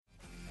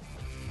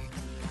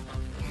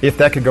if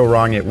that could go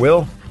wrong, it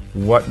will.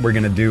 What we're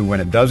going to do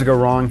when it does go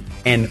wrong.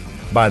 And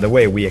by the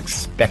way, we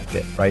expect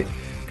it, right?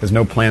 Because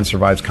no plan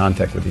survives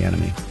contact with the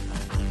enemy.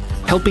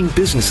 Helping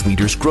business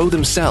leaders grow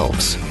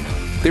themselves,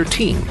 their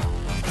team,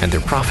 and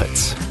their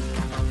profits.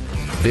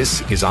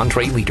 This is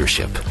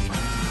EntreLeadership.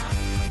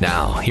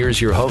 Now, here's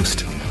your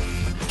host,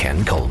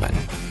 Ken Coleman.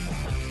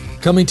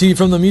 Coming to you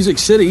from the Music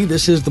City,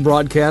 this is the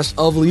broadcast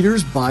of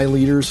Leaders by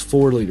Leaders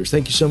for Leaders.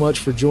 Thank you so much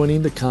for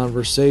joining the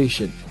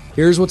conversation.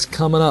 Here's what's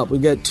coming up.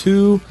 We've got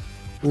two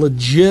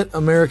legit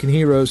American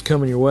heroes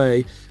coming your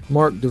way.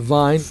 Mark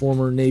Divine,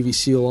 former Navy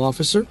SEAL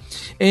officer,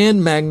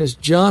 and Magnus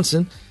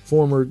Johnson,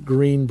 former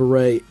Green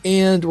Beret.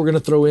 And we're going to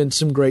throw in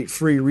some great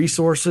free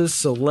resources,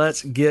 so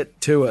let's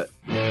get to it.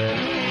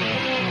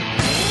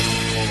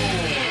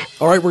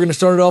 All right, we're going to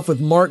start it off with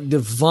Mark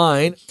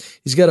Divine.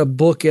 He's got a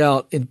book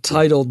out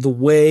entitled The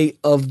Way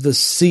of the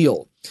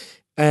SEAL.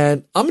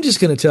 And I'm just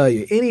going to tell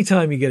you,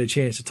 anytime you get a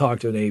chance to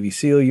talk to a Navy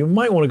SEAL, you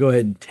might want to go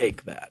ahead and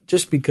take that,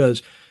 just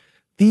because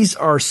these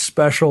are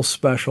special,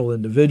 special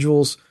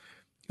individuals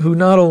who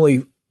not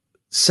only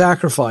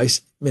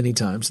sacrifice many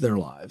times their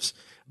lives,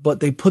 but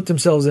they put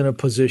themselves in a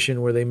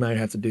position where they might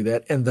have to do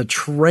that. And the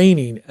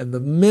training and the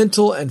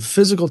mental and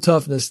physical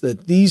toughness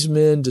that these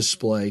men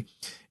display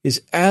is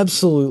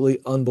absolutely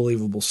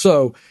unbelievable.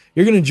 So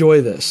you're going to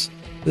enjoy this.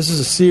 This is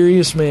a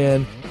serious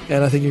man,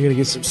 and I think you're going to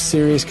get some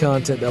serious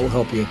content that will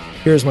help you.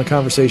 Here's my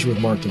conversation with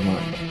Mark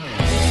Divine.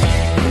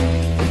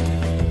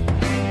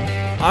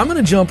 I'm going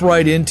to jump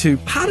right into,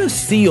 how do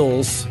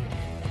SEALs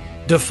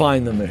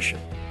define the mission?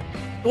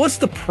 What's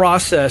the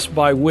process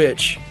by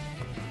which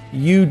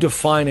you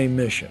define a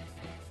mission?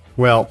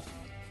 Well,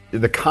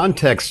 the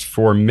context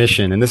for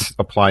mission, and this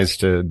applies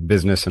to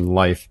business and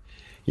life,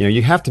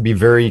 you have to be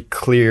very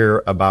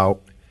clear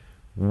about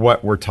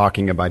what we're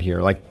talking about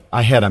here. Like,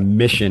 I had a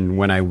mission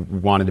when I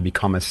wanted to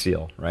become a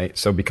SEAL, right?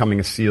 So becoming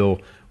a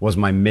SEAL was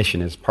my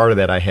mission. As part of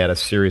that, I had a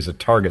series of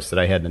targets that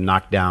I had to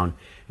knock down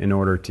in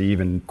order to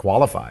even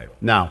qualify.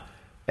 Now,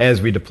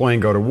 as we deploy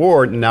and go to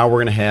war, now we're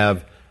going to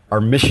have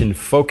our mission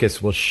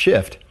focus will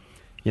shift.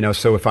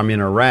 So if I'm in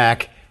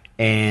Iraq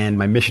and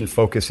my mission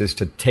focus is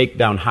to take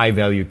down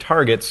high-value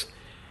targets,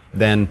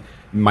 then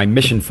my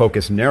mission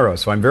focus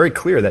narrows. So I'm very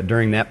clear that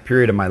during that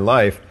period of my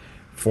life,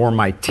 for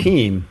my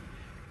team,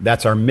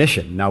 that's our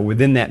mission. Now,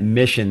 within that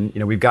mission,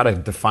 we've got to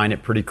define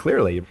it pretty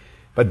clearly.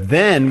 But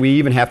then we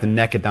even have to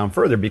neck it down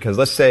further, because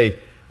let's say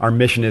our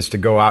mission is to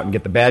go out and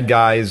get the bad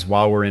guys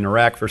while we're in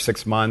Iraq for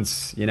 6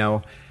 months,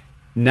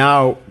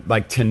 Now,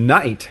 like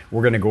tonight,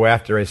 we're going to go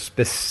after a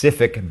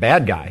specific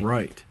bad guy.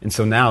 Right. And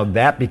so now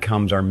that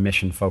becomes our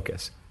mission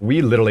focus.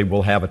 We literally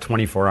will have a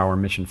 24-hour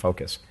mission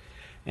focus.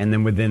 And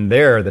then within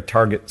there, the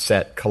target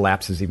set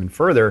collapses even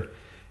further,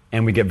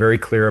 and we get very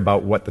clear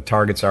about what the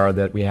targets are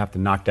that we have to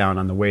knock down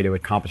on the way to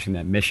accomplishing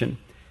that mission.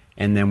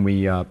 And then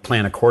we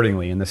plan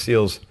accordingly. And the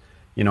SEALs,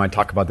 I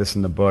talk about this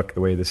in the book,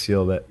 The Way of the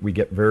SEAL, that we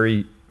get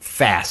very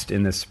fast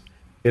in this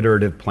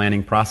iterative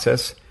planning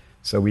process.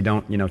 So we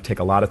don't, take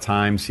a lot of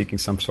time seeking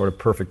some sort of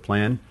perfect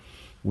plan.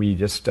 We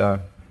just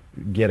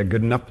get a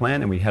good enough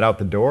plan, and we head out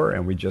the door,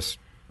 and we just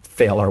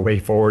fail our way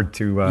forward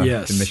to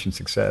mission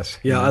success.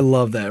 Yeah, I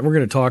love that. We're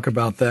going to talk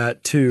about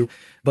that too.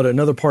 But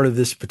another part of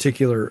this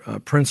particular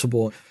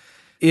principle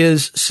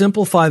is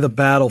simplify the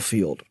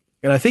battlefield.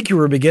 And I think you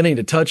were beginning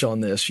to touch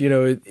on this.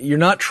 You're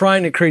not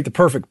trying to create the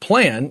perfect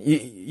plan.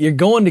 You're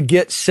going to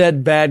get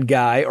said bad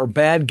guy or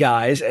bad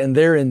guys, and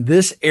they're in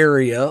this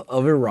area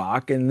of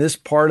Iraq, in this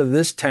part of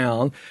this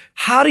town.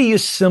 How do you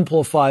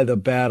simplify the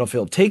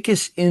battlefield? Take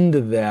us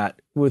into that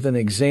with an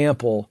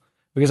example,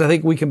 because I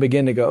think we can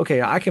begin to go,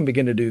 okay, I can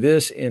begin to do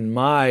this in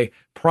my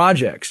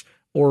projects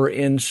or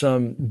in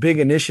some big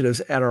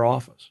initiatives at our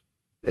office.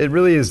 It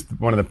really is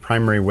one of the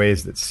primary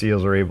ways that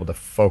SEALs are able to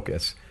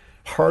focus.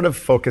 Part of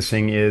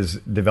focusing is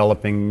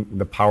developing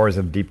the powers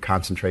of deep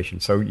concentration.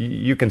 So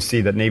you can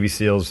see that Navy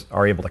SEALs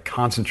are able to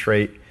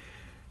concentrate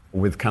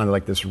with kind of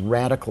like this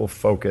radical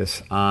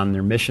focus on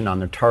their mission, on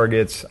their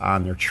targets,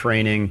 on their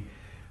training.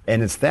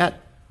 And it's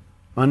that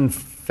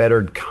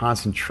unfettered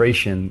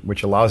concentration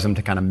which allows them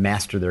to kind of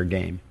master their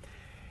game.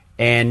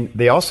 And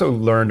they also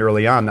learned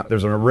early on that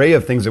there's an array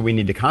of things that we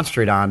need to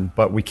concentrate on,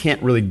 but we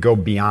can't really go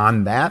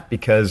beyond that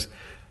because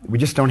we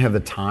just don't have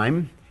the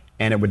time,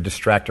 and it would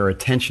distract our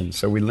attention.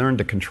 So we learned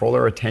to control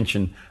our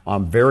attention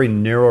on a very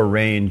narrow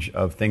range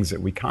of things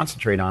that we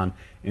concentrate on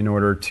in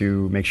order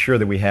to make sure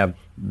that we have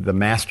the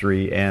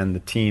mastery and the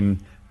team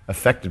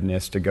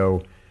effectiveness to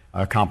go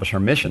accomplish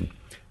our mission.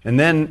 And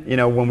then,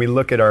 when we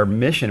look at our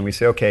mission, we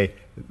say, okay,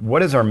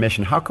 what is our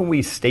mission? How can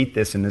we state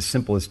this in the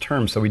simplest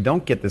terms so we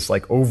don't get this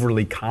like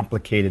overly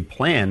complicated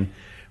plan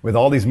with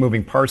all these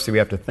moving parts that we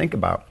have to think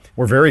about?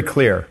 We're very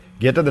clear.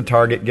 Get to the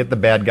target, get the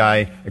bad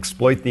guy,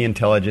 exploit the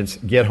intelligence,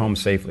 get home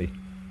safely.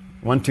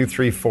 1, 2,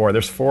 3, 4.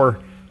 There's 4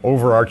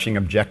 overarching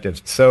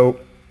objectives. So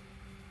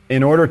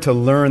in order to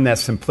learn that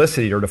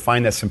simplicity or to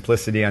find that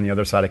simplicity on the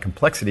other side of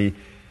complexity,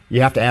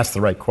 you have to ask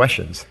the right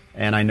questions.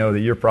 And I know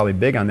that you're probably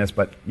big on this,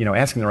 but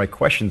asking the right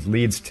questions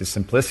leads to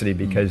simplicity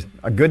because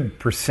a good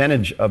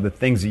percentage of the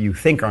things that you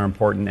think are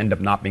important end up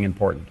not being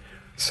important.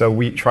 So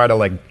we try to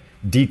like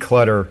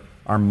declutter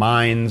our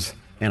minds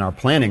and our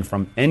planning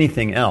from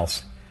anything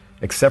else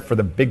except for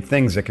the big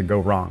things that could go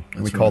wrong.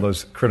 And we call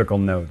those critical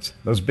nodes.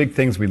 Those big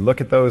things, we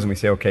look at those and we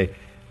say, okay,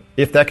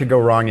 if that could go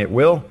wrong, it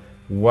will.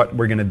 What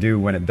we're going to do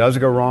when it does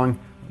go wrong,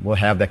 we'll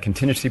have that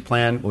contingency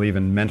plan. We'll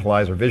even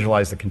mentalize or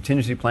visualize the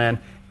contingency plan.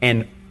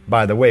 And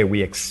by the way,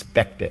 we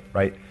expect it,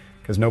 right?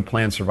 Because no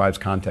plan survives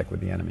contact with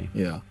the enemy.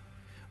 Yeah.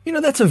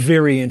 That's a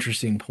very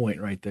interesting point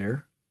right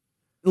there.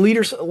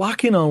 Leaders,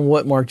 lock in on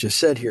what Mark just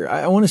said here.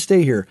 I want to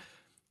stay here.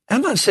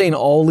 I'm not saying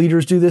all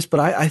leaders do this, but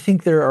I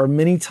think there are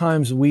many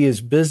times we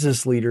as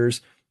business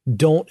leaders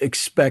don't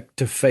expect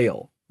to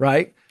fail,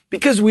 right?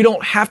 Because we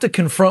don't have to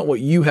confront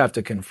what you have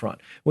to confront.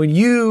 When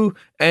you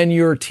and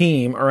your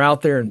team are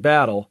out there in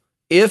battle,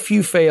 if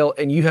you fail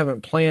and you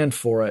haven't planned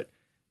for it,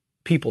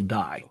 people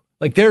die.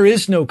 Like there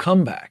is no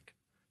comeback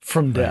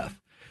from death.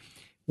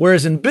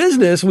 Whereas in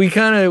business, we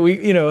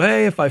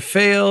hey, if I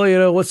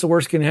fail, what's the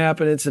worst can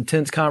happen? It's a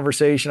tense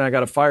conversation. I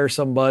got to fire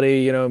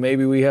somebody,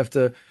 maybe we have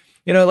to,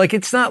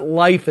 it's not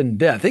life and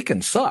death. It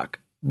can suck,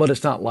 but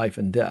it's not life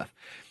and death.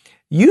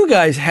 You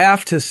guys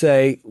have to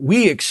say,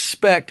 we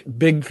expect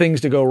big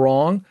things to go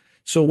wrong.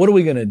 So what are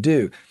we going to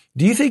do?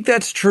 Do you think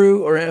that's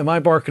true, or am I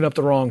barking up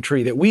the wrong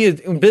tree? That we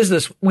in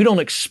business, we don't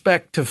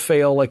expect to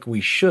fail like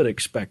we should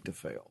expect to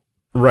fail.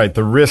 Right.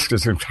 The risk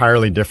is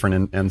entirely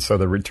different. And so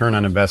the return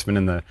on investment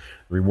and the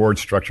reward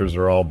structures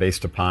are all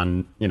based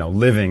upon,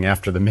 living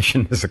after the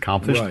mission is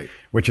accomplished, right,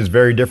 which is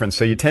very different.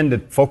 So you tend to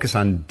focus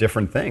on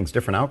different things,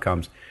 different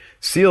outcomes.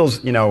 SEALs,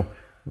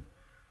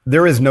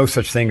 there is no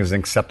such thing as an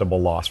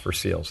acceptable loss for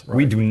SEALs. Right.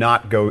 We do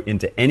not go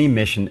into any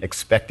mission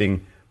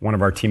expecting one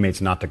of our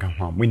teammates not to come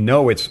home. We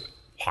know it's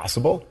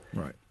possible,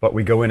 right, but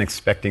we go in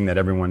expecting that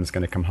everyone's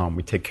going to come home.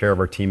 We take care of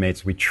our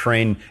teammates. We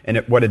train. And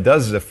what it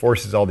does is it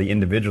forces all the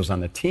individuals on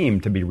the team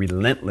to be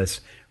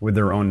relentless with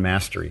their own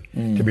mastery,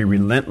 to be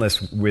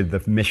relentless with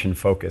the mission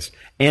focus,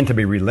 and to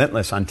be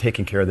relentless on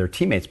taking care of their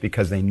teammates,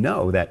 because they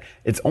know that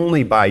it's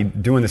only by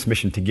doing this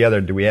mission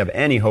together do we have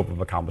any hope of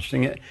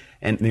accomplishing it.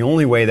 And the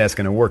only way that's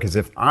going to work is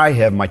if I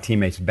have my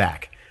teammates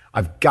back.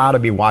 I've got to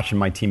be watching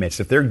my teammates.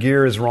 If their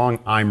gear is wrong,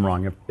 I'm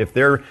wrong. If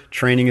their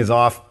training is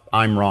off,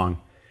 I'm wrong.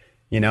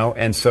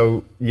 And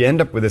so you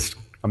end up with this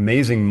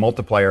amazing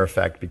multiplier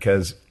effect,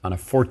 because on a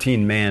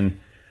 14-man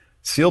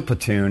SEAL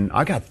platoon,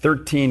 I got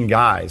 13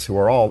 guys who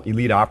are all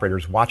elite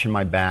operators watching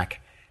my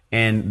back,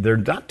 and they're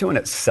not doing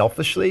it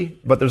selfishly,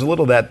 but there's a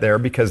little of that there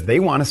because they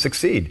want to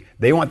succeed.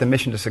 They want the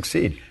mission to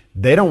succeed.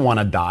 They don't want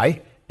to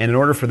die, and in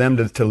order for them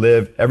to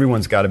live,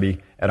 everyone's got to be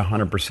at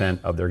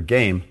 100% of their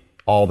game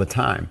all the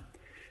time.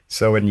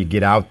 So when you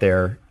get out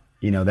there,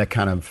 that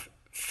kind of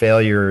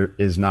failure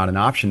is not an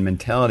option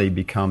mentality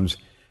becomes,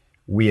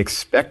 we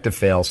expect to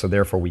fail, so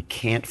therefore we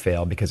can't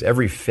fail, because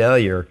every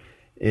failure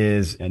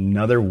is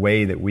another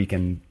way that we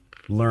can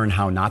learn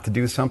how not to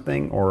do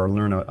something or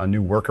learn a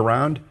new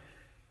workaround,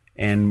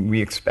 and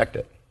we expect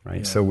it, right?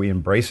 Yeah. So we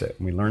embrace it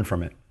and we learn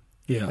from it.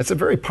 Yeah. It's a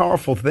very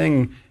powerful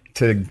thing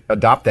to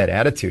adopt that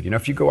attitude.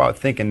 If you go out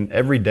thinking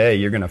every day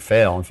you're going to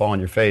fail and fall on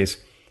your face,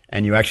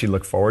 and you actually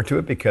look forward to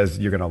it because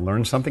you're going to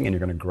learn something and you're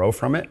going to grow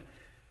from it,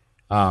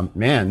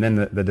 then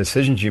the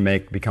decisions you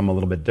make become a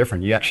little bit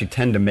different. You actually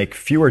tend to make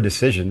fewer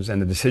decisions,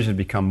 and the decisions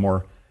become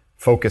more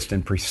focused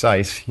and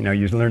precise.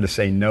 You learn to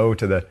say no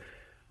to the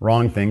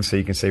wrong things so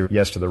you can say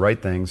yes to the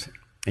right things.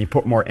 And you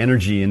put more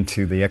energy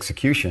into the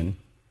execution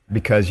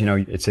because,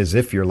 it's as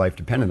if your life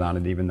depended on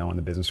it, even though in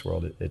the business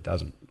world it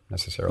doesn't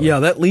necessarily. Yeah,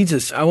 that leads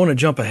us, I want to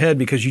jump ahead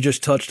because you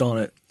just touched on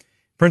it.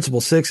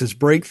 Principle 6 is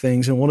break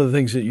things, and one of the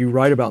things that you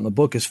write about in the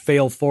book is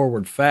fail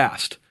forward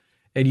fast.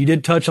 And you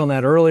did touch on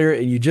that earlier,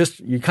 and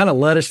you kind of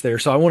led us there.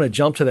 So I want to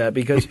jump to that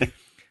because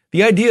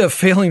the idea of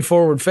failing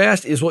forward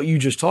fast is what you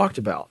just talked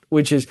about,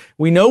 which is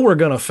we know we're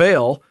going to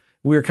fail.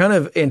 We're kind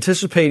of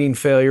anticipating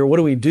failure. What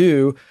do we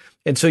do?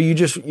 And so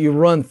you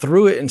run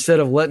through it instead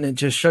of letting it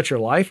just shut your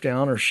life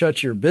down or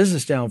shut your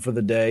business down for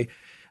the day.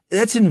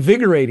 That's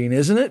invigorating,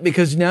 isn't it?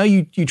 Because now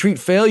you treat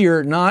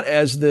failure not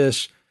as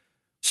this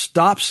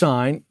stop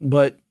sign,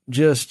 but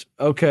just,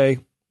 okay,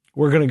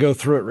 we're going to go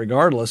through it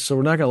regardless. So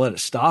we're not going to let it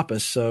stop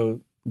us.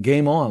 So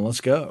game on, let's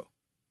go.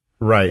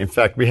 Right. In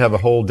fact, we have a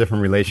whole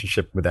different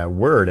relationship with that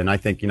word. And I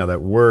think,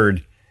 that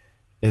word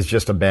is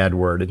just a bad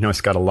word.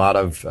 It's got a lot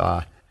of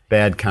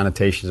bad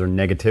connotations or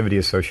negativity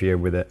associated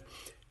with it.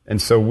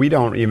 And so we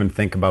don't even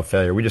think about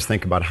failure. We just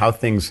think about how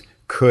things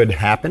could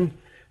happen.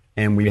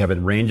 And we have a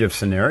range of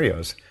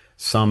scenarios.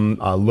 Some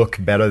look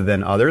better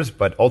than others,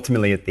 but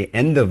ultimately at the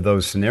end of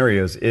those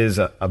scenarios is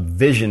a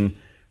vision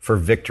for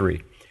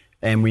victory.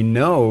 And we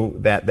know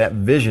that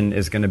vision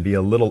is going to be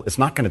it's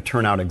not going to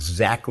turn out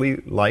exactly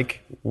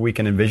like we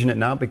can envision it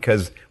now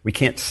because we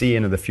can't see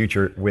into the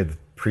future with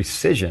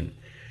precision.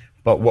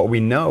 But what we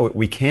know,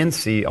 we can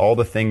see all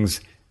the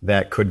things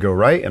that could go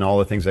right and all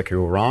the things that could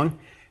go wrong,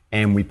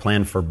 and we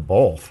plan for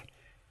both.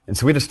 And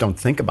so we just don't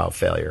think about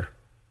failure.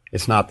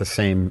 It's not the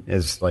same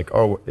as like,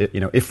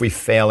 if we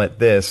fail at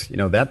this,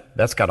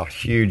 that's got a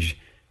huge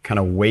kind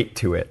of weight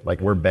to it. Like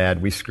we're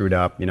bad, we screwed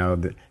up,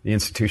 the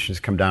institutions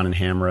come down and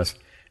hammer us.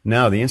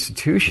 No, the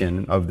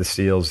institution of the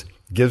SEALs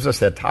gives us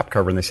that top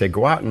cover, and they say,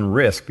 go out and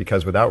risk,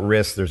 because without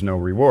risk, there's no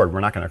reward.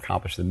 We're not going to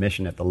accomplish the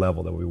mission at the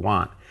level that we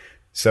want.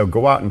 So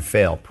go out and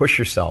fail. Push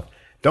yourself.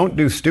 Don't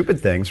do stupid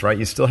things, right?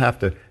 You still have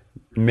to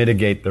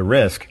mitigate the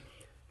risk.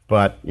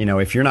 But,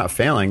 if you're not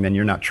failing, then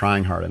you're not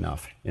trying hard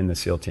enough in the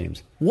SEAL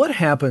teams. What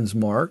happens,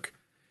 Mark?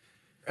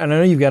 And I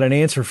know you've got an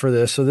answer for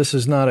this, so this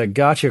is not a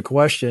gotcha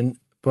question,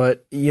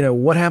 but,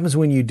 what happens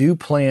when you do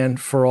plan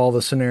for all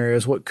the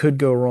scenarios, what could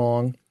go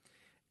wrong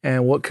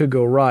and what could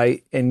go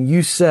right? And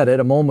you said it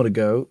a moment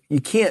ago,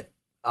 you can't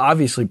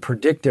obviously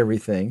predict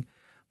everything,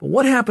 but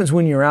what happens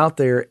when you're out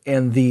there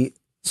and the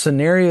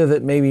scenario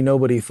that maybe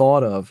nobody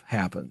thought of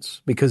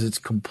happens because it's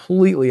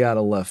completely out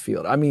of left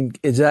field? I mean,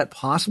 is that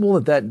possible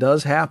that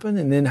does happen?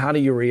 And then how do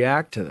you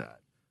react to that?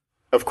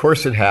 Of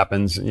course it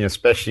happens,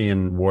 especially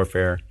in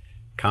warfare.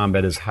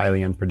 Combat is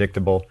highly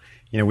unpredictable.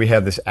 We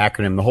have this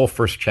acronym. The whole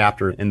first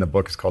chapter in the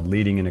book is called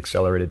Leading in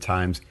Accelerated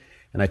Times.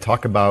 And I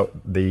talk about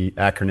the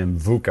acronym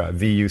VUCA,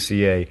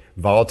 V-U-C-A,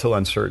 volatile,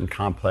 uncertain,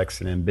 complex,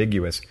 and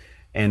ambiguous.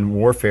 And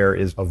warfare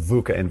is a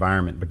VUCA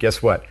environment. But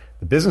guess what?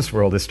 The business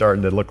world is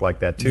starting to look like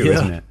that too,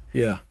 isn't it?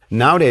 Yeah.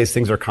 Nowadays,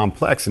 things are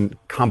complex, and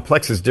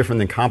complex is different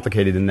than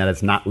complicated in that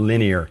it's not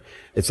linear.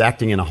 It's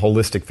acting in a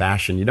holistic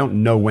fashion. You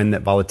don't know when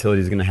that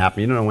volatility is going to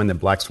happen. You don't know when the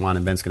black swan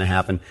event's going to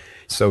happen.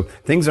 So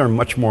things are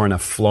much more in a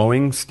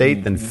flowing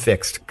state than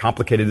fixed.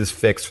 Complicated is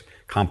fixed,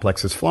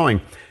 complex is flowing.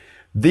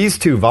 These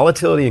two,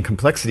 volatility and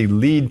complexity,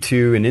 lead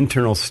to an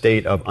internal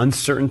state of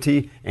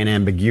uncertainty and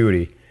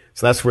ambiguity.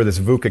 So that's where this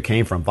VUCA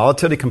came from.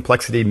 Volatility,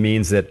 complexity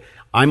means that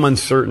I'm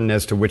uncertain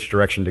as to which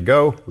direction to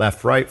go,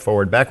 left, right,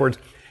 forward, backwards.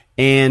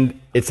 And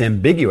it's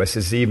ambiguous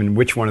as to even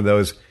which one of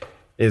those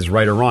is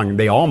right or wrong.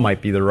 They all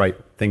might be the right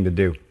thing to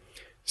do.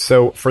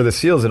 So for the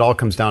SEALs, it all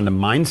comes down to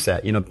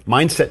mindset.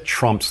 Mindset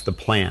trumps the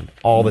plan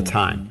all the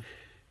time.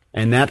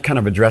 And that kind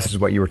of addresses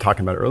what you were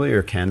talking about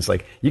earlier, Ken. It's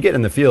like you get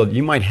in the field,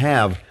 you might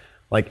have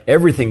like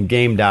everything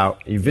gamed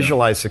out. You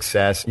visualize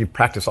success, you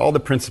practice all the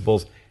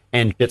principles,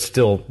 and it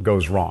still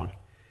goes wrong.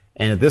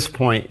 And at this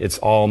point, it's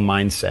all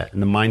mindset.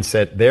 And the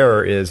mindset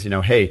there is,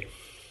 hey,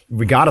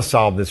 we got to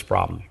solve this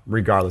problem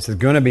regardless. It's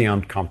going to be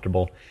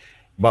uncomfortable.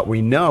 But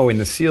we know in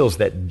the SEALs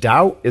that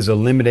doubt is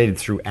eliminated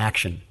through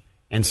action.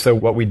 And so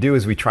what we do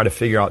is we try to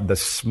figure out the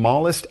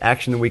smallest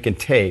action that we can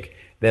take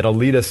that'll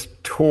lead us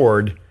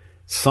toward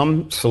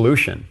some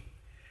solution.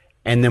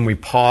 And then we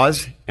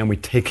pause and we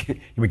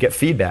get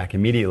feedback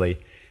immediately.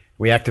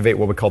 We activate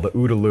what we call the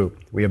OODA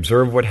loop. We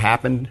observe what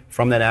happened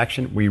from that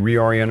action. We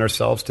reorient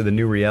ourselves to the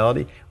new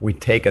reality. We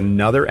take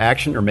another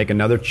action or make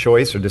another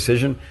choice or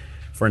decision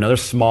for another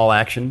small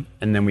action.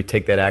 And then we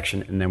take that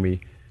action and then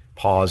we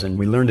pause. And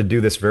we learn to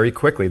do this very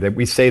quickly. That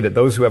we say that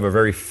those who have a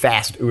very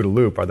fast OODA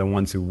loop are the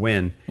ones who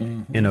win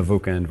in a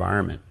VUCA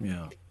environment.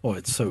 Yeah. Oh,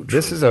 it's so true.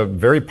 This is a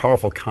very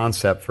powerful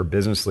concept for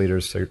business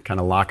leaders to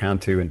kind of lock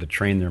onto and to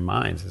train their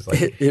minds. It's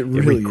like it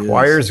really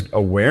requires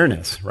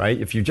awareness, right?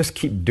 If you just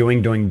keep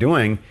doing,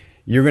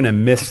 you're going to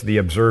miss the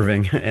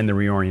observing and the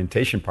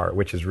reorientation part,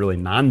 which is really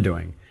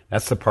non-doing.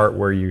 That's the part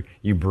where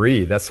you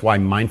breathe. That's why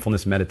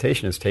mindfulness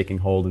meditation is taking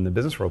hold in the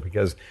business world,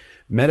 because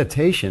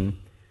meditation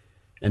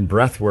and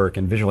breath work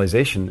and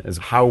visualization is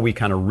how we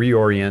kind of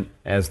reorient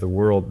as the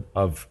world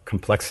of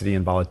complexity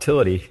and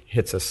volatility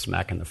hits us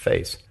smack in the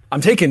face. I'm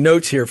taking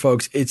notes here,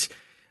 folks. It's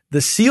the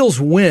SEALs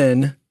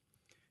win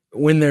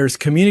when there's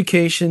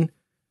communication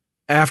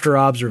after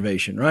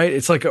observation, right?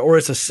 It's like, or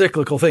it's a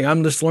cyclical thing.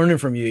 I'm just learning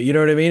from you. You know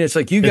what I mean? It's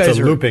like you guys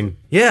are looping.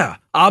 Yeah.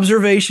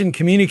 Observation,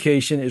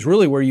 communication is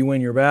really where you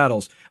win your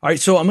battles. All right.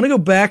 So I'm going to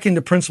go back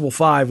into principle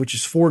 5, which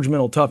is forge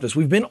mental toughness.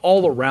 We've been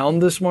all around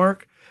this,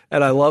 Mark,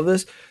 and I love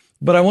this,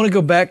 but I want to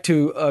go back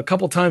to a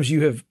couple times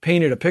you have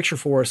painted a picture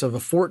for us of a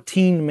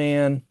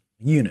 14-man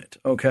unit.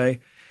 Okay.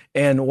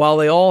 And while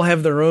they all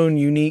have their own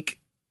unique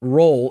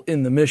role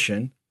in the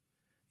mission,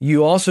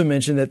 you also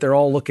mentioned that they're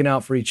all looking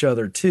out for each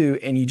other too.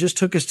 And you just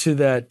took us to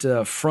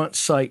that front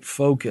sight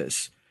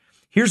focus.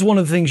 Here's one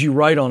of the things you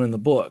write on in the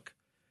book.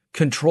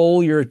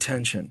 Control your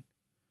attention.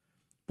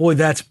 Boy,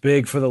 that's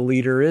big for the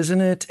leader,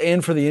 isn't it?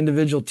 And for the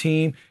individual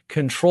team.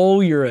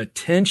 Control your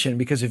attention,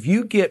 because if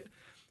you get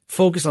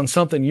focused on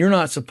something you're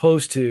not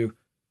supposed to,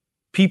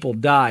 people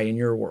die in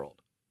your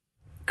world.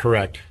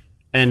 Correct.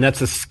 And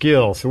that's a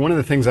skill. So one of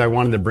the things I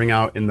wanted to bring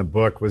out in the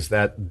book was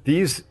that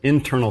these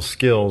internal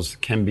skills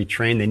can be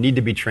trained. They need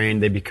to be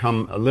trained. They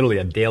become literally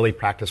a daily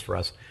practice for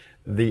us.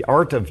 The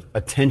art of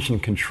attention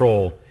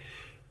control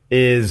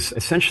is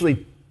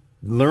essentially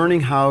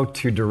learning how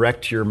to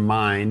direct your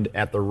mind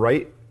at the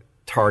right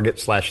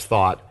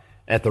target/thought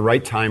at the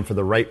right time for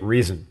the right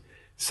reason.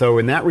 So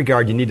in that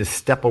regard, you need to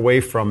step away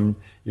from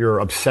your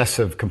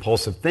obsessive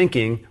compulsive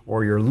thinking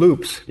or your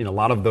loops. A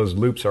lot of those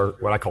loops are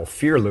what I call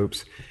fear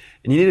loops.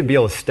 And you need to be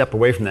able to step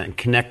away from that and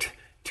connect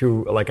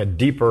to like a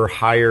deeper,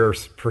 higher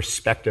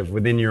perspective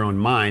within your own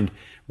mind,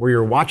 where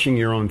you're watching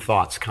your own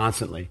thoughts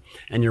constantly.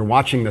 And you're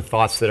watching the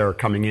thoughts that are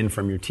coming in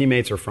from your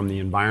teammates or from the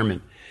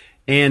environment.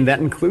 And that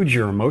includes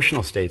your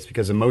emotional states,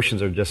 because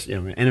emotions are just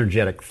an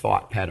energetic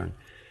thought pattern.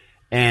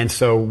 And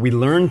so we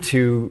learn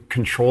to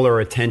control our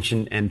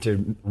attention and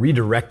to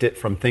redirect it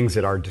from things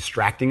that are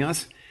distracting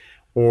us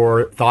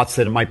or thoughts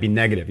that it might be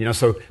negative.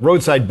 So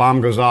roadside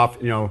bomb goes off,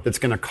 it's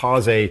going to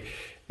cause an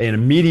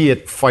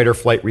immediate fight or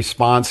flight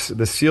response.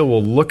 The SEAL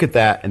will look at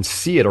that and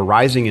see it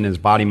arising in his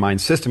body-mind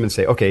system and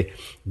say, okay,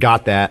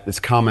 got that, it's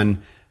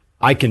coming.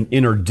 I can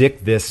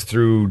interdict this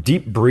through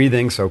deep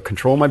breathing, so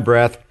control my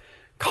breath,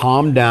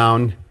 calm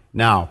down.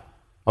 Now,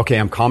 okay,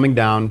 I'm calming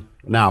down.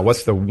 Now,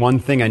 what's the one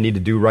thing I need to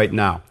do right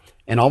now?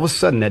 And all of a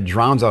sudden, that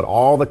drowns out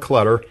all the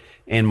clutter,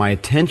 and I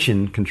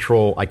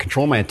control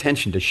my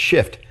attention to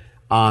shift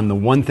on the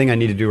one thing I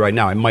need to do right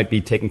now. It might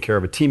be taking care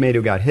of a teammate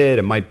who got hit.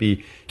 It might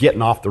be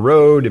getting off the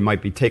road. It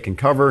might be taking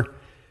cover.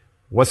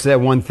 What's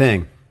that one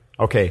thing?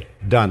 Okay,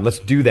 done. Let's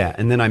do that.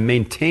 And then I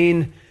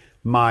maintain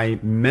my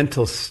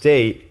mental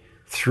state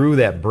through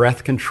that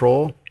breath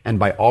control and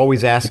by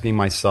always asking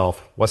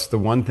myself, what's the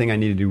one thing I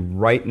need to do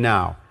right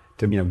now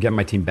to get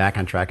my team back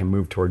on track and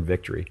move toward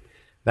victory?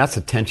 That's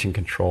attention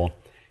control.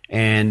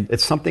 And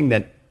it's something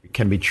that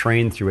can be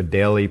trained through a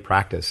daily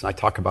practice. I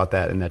talk about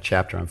that in that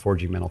chapter on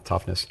forging mental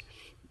toughness,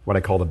 what I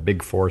call the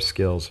big 4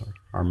 skills,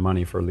 our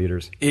money for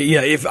leaders.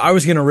 Yeah, if I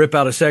was going to rip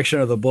out a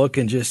section of the book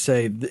and just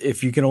say,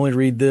 if you can only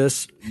read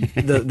this,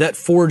 that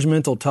forge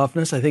mental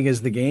toughness, I think,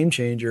 is the game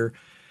changer.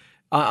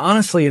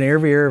 Honestly, in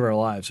every area of our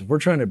lives, if we're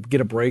trying to get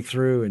a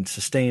breakthrough and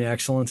sustain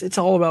excellence, it's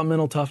all about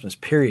mental toughness,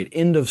 period.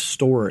 End of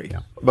story.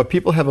 Yeah. But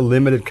people have a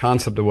limited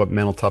concept of what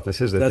mental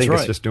toughness is. They think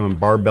it's just doing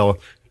barbell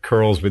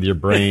curls with your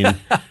brain,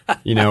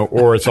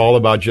 or it's all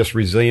about just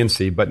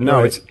resiliency. But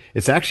no,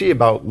 it's actually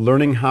about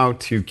learning how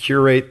to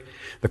curate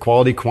the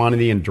quality,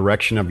 quantity, and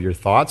direction of your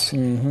thoughts,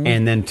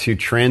 and then to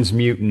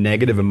transmute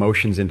negative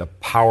emotions into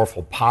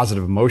powerful,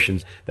 positive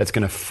emotions that's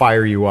going to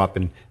fire you up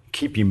and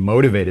keep you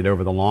motivated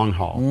over the long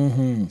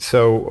haul.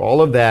 So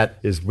all of that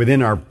is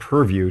within our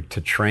purview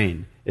to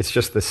train. It's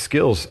just the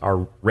skills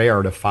are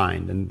rare to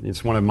find. And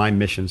it's one of my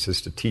missions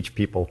is to teach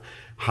people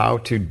how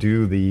to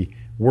do the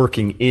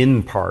working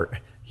in part,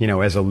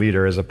 as a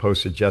leader, as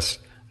opposed to just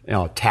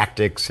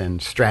tactics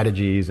and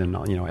strategies and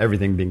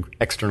everything being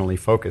externally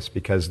focused,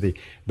 because the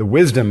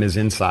wisdom is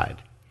inside.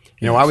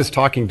 I was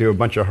talking to a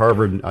bunch of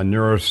Harvard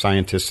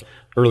neuroscientists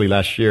early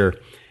last year,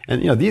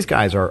 and these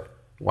guys are,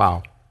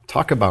 wow,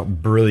 talk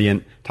about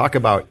brilliant, talk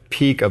about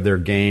peak of their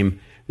game.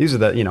 These are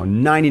the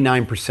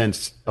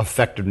 99%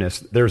 effectiveness.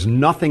 There's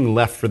nothing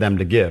left for them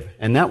to give,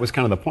 and that was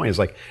kind of the point. Is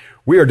like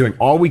we are doing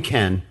all we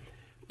can,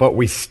 but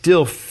we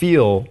still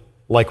feel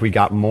like we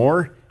got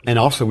more, and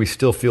also we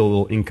still feel a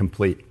little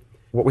incomplete.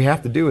 What we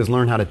have to do is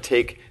learn how to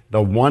take the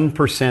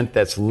 1%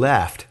 that's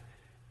left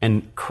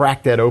and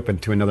crack that open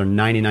to another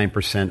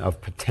 99%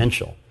 of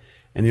potential.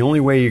 And the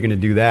only way you're going to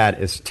do that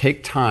is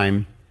take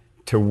time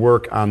to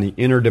work on the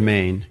inner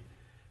domain.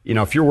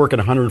 If you're working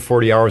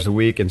 140 hours a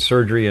week in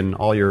surgery and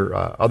all your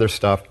other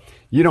stuff,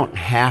 you don't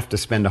have to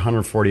spend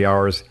 140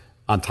 hours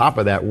on top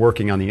of that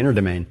working on the inner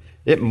domain.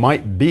 It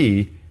might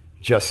be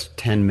just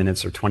 10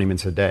 minutes or 20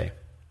 minutes a day.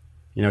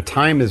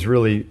 Time is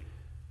really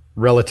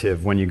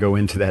relative when you go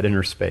into that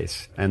inner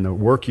space, and the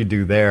work you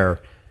do there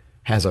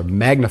has a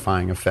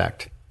magnifying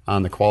effect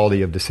on the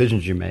quality of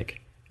decisions you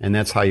make, and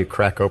that's how you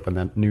crack open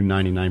that new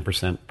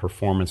 99%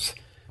 performance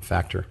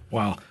factor.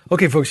 Wow.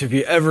 Okay, folks, if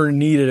you ever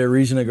needed a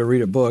reason to go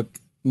read a book,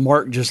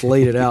 Mark just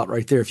laid it out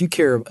right there. If you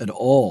care at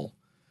all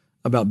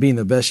about being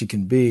the best you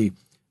can be,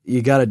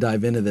 you got to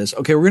dive into this.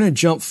 Okay, we're going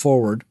to jump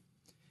forward.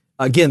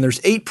 Again, there's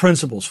 8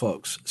 principles,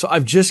 folks. So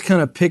I've just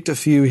kind of picked a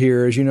few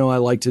here, as you know I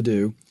like to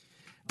do.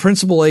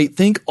 Principle 8,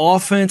 think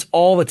offense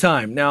all the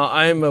time. Now,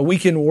 I'm a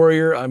weekend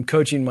warrior. I'm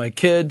coaching my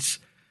kids,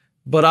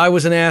 but I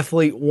was an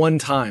athlete one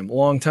time, a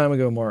long time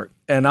ago, Mark.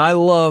 And I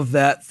love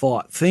that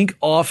thought. Think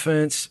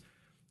offense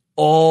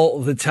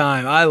all the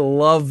time. I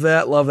love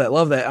that, love that,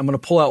 love that. I'm going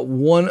to pull out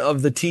one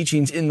of the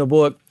teachings in the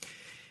book.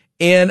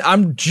 And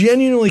I'm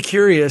genuinely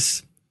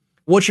curious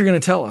what you're going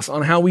to tell us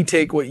on how we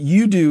take what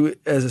you do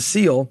as a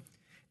SEAL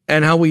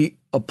and how we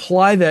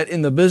apply that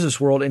in the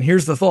business world. And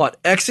here's the thought: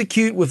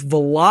 execute with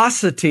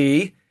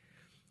velocity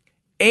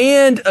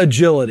and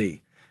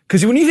agility.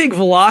 Because when you think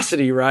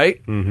velocity,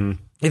 right, you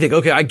think,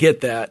 okay, I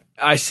get that.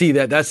 I see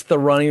that. That's the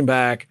running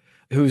back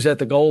who's at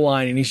the goal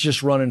line and he's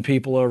just running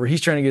people over.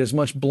 He's trying to get as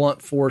much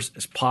blunt force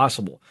as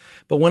possible.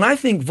 But when I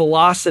think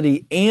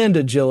velocity and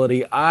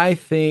agility, I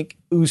think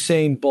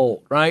Usain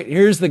Bolt, right?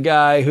 Here's the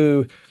guy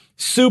who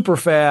super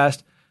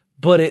fast,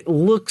 but it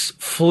looks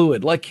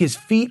fluid, like his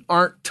feet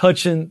aren't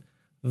touching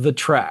the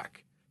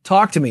track.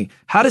 Talk to me.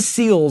 How do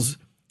SEALs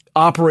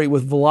operate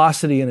with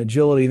velocity and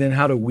agility? Then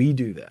how do we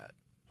do that?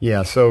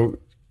 Yeah, so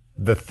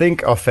the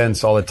think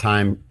offense all the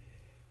time,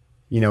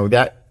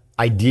 that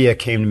idea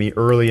came to me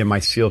early in my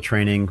SEAL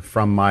training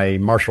from my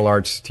martial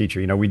arts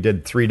teacher. We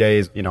did 3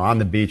 days, on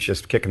the beach,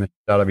 just kicking the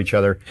shit out of each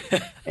other.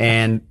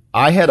 And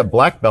I had a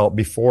black belt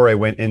before I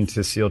went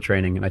into SEAL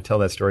training, and I tell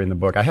that story in the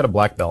book. I had a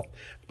black belt.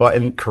 But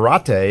in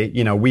karate,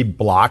 we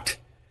blocked.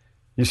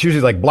 It's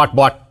usually like block,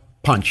 block,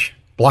 punch,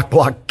 block,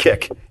 block,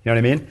 kick. You know what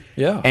I mean?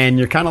 Yeah. And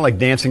you're kind of like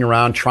dancing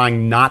around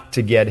trying not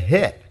to get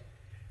hit.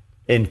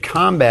 In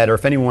combat, or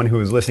if anyone who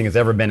is listening has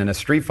ever been in a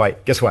street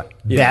fight, guess what?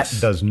 Yes.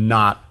 That does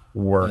not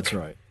work. That's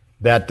right.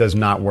 That does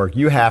not work.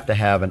 You have to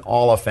have an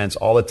all offense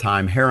all the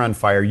time, hair on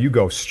fire. You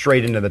go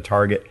straight into the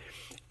target,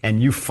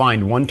 and you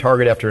find one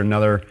target after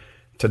another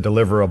to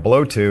deliver a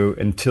blow to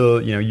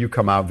until you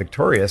come out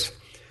victorious.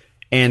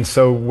 And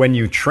so when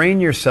you train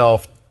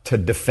yourself to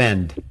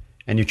defend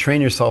and you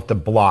train yourself to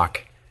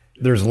block,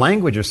 there's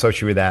language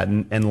associated with that,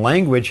 and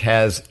language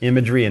has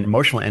imagery and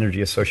emotional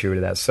energy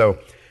associated with that. So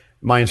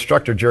my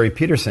instructor, Jerry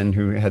Peterson,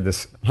 who had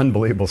this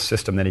unbelievable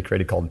system that he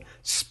created called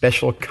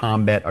Special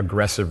Combat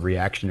Aggressive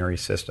Reactionary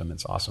System.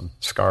 It's awesome.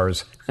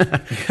 SCARS. Oh,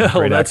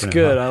 that's acronym.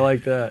 Good. I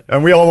like that.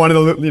 And we all wanted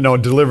to,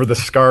 deliver the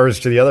SCARS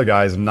to the other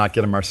guys and not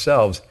get them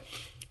ourselves.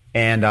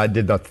 And I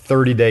did the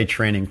 30-day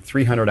training,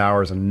 300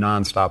 hours of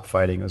nonstop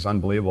fighting. It was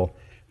unbelievable.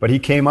 But he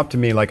came up to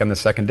me like on the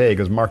second day. He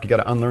goes, Mark, you got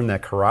to unlearn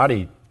that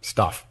karate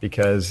stuff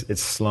because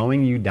it's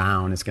slowing you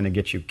down. It's going to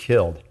get you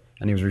killed.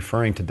 And he was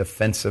referring to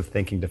defensive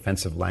thinking,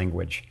 defensive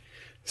language.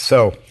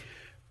 So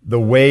the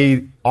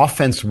way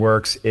offense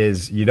works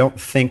is you don't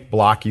think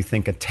block, you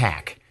think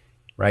attack,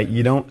 right?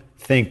 You don't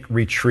think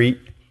retreat,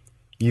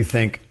 you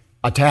think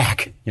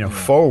attack,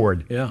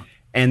 forward. Yeah.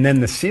 And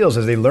then the SEALs,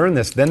 as they learn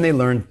this, then they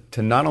learn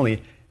to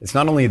it's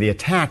not only the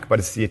attack, but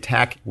it's the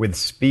attack with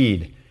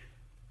speed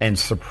and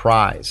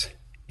surprise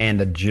and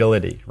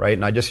agility, right?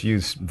 And I just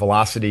use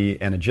velocity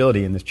and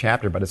agility in this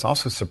chapter, but it's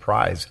also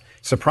surprise.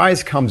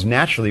 Surprise comes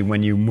naturally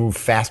when you move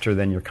faster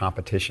than your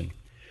competition.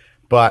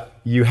 But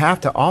you have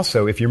to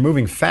also, if you're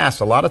moving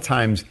fast, a lot of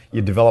times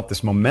you develop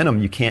this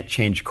momentum, you can't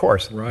change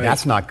course. Right.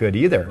 That's not good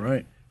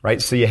either. Right?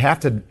 So you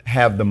have to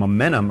have the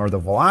momentum or the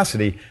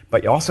velocity,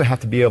 but you also have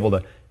to be able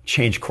to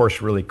change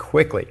course really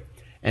quickly.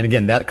 And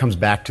again, that comes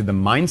back to the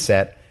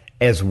mindset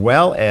as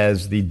well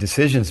as the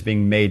decisions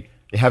being made,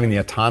 having the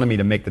autonomy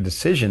to make the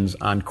decisions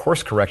on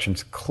course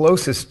corrections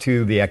closest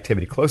to the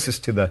activity,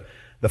 closest to the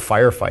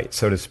firefight,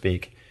 so to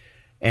speak.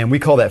 And we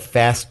call that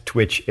fast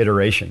twitch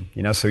iteration.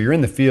 So you're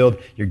in the field,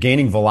 you're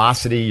gaining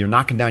velocity, you're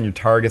knocking down your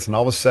targets, and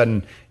all of a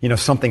sudden,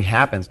 something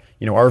happens.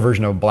 Our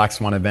version of a black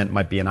swan event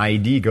might be an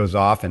IED goes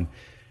off and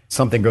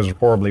something goes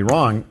horribly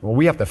wrong. Well,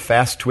 we have to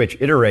fast twitch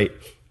iterate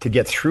to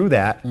get through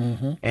that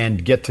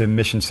and get to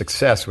mission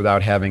success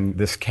without having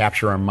this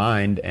capture our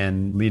mind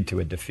and lead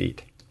to a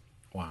defeat.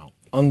 Wow.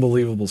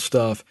 Unbelievable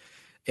stuff.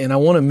 And I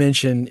want to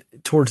mention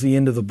towards the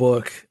end of the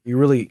book, you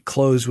really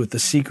close with the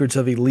secrets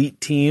of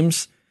elite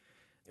teams.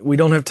 We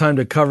don't have time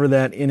to cover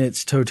that in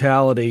its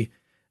totality,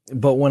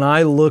 but when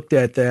I looked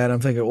at that,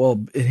 I'm thinking,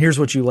 well, here's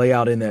what you lay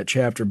out in that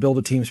chapter. Build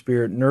a team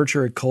spirit,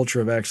 nurture a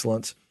culture of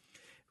excellence,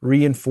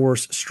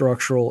 reinforce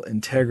structural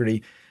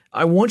integrity.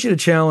 I want you to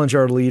challenge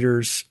our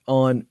leaders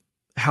on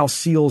how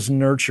SEALs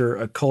nurture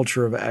a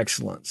culture of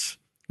excellence,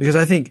 because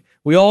I think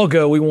we all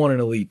we want an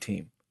elite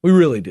team. We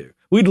really do.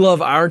 We'd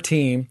love our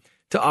team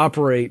to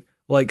operate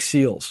like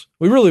SEALs.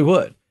 We really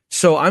would.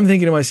 So I'm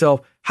thinking to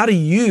myself, how do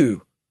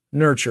you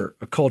nurture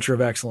a culture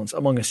of excellence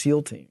among a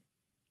SEAL team?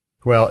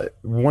 Well,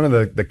 one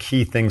of the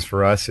key things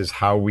for us is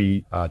how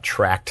we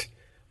attract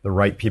the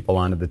right people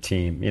onto the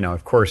team.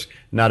 Of course,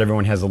 not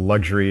everyone has the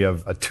luxury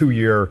of a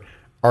 2-year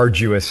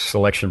arduous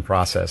selection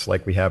process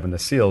like we have in the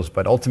SEALs,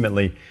 but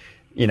ultimately,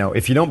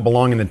 if you don't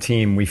belong in the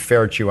team, we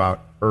ferret you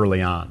out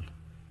early on.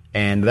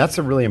 And that's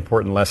a really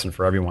important lesson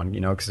for everyone,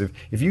 because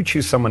if you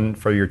choose someone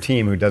for your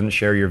team who doesn't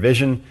share your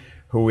vision,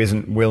 who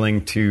isn't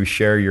willing to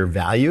share your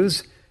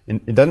values, and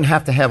it doesn't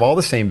have to have all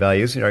the same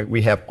values.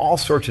 We have all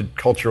sorts of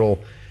cultural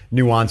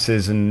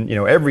nuances and,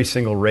 every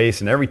single race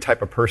and every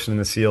type of person in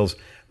the SEALs.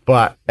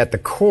 But at the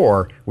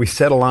core, we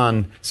settle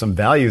on some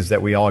values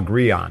that we all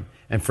agree on.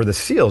 And for the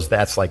SEALs,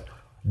 that's like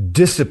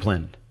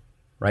discipline,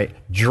 right?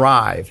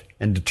 Drive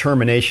and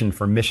determination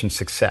for mission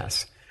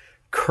success.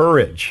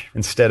 Courage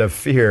instead of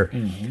fear.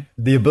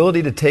 The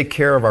ability to take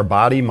care of our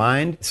body,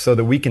 mind, so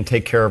that we can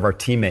take care of our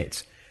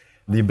teammates.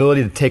 The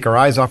ability to take our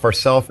eyes off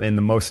ourselves in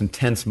the most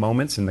intense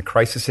moments in the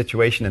crisis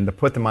situation and to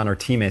put them on our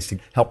teammates to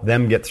help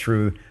them get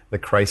through the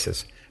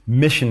crisis.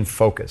 Mission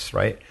focus,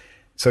 right?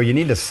 So you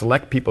need to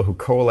select people who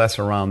coalesce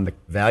around the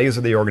values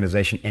of the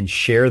organization and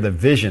share the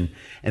vision.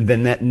 And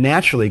then that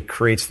naturally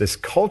creates this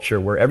culture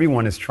where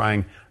everyone is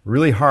trying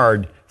really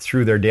hard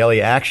through their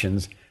daily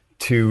actions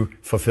to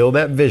fulfill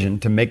that vision,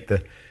 to make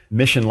the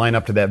mission line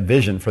up to that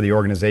vision for the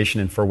organization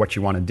and for what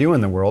you want to do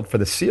in the world. For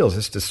the SEALs,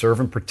 is to serve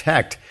and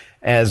protect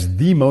as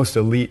the most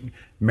elite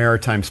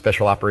maritime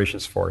special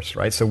operations force,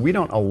 right? So we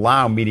don't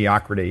allow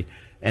mediocrity.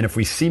 And if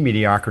we see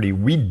mediocrity,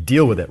 we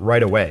deal with it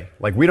right away.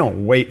 Like, we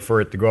don't wait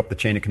for it to go up the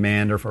chain of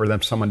command or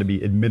for someone to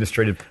be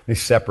administratively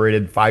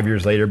separated 5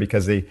 years later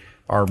because they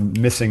are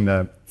missing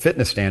the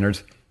fitness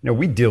standards.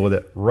 We deal with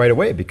it right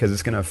away because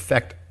it's going to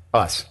affect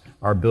us,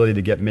 our ability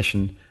to get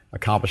mission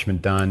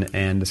accomplishment done,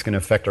 and it's going to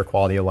affect our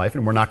quality of life,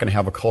 and we're not going to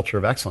have a culture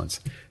of excellence.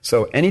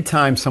 So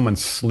anytime someone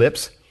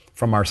slips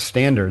from our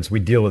standards, we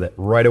deal with it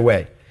right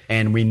away.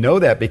 And we know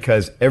that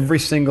because every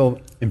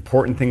single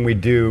important thing we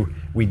do,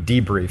 we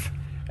debrief.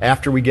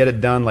 After we get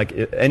it done, like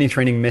any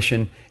training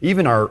mission,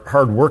 even our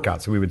hard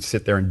workouts, we would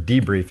sit there and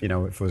debrief,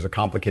 if it was a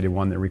complicated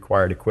one that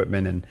required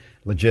equipment and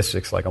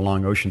logistics, like a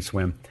long ocean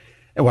swim.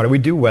 And what did we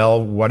do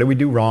well? What did we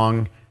do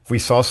wrong? If we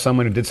saw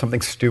someone who did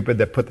something stupid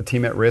that put the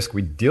team at risk,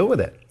 we deal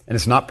with it. And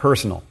it's not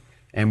personal.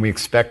 And we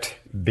expect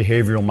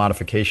behavioral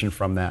modification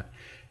from that.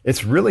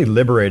 It's really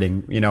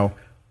liberating,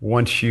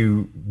 once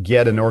you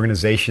get an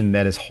organization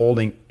that is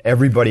holding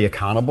everybody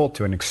accountable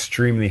to an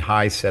extremely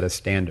high set of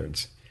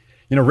standards.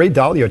 Ray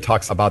Dalio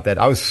talks about that.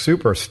 I was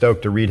super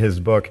stoked to read his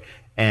book,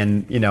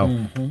 and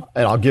and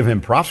I'll give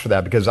him props for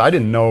that, because I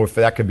didn't know if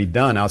that could be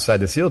done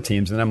outside the SEAL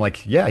teams. And I'm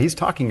like, yeah, he's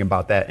talking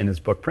about that in his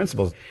book,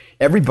 Principles.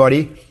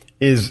 Everybody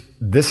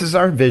this is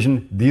our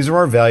vision. These are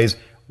our values.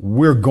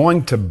 We're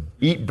going to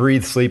eat,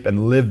 breathe, sleep,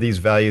 and live these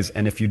values.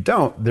 And if you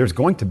don't, there's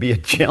going to be a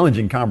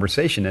challenging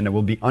conversation, and it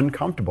will be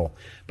uncomfortable.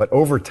 But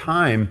over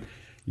time,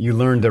 you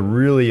learn to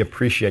really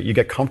appreciate, you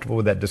get comfortable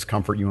with that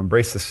discomfort, you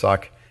embrace the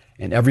suck,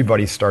 and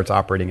everybody starts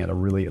operating at a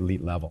really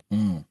elite level.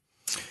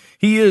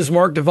 He is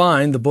Mark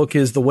Divine. The book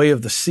is The Way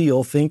of the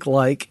SEAL, Think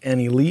Like an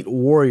Elite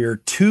Warrior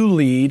to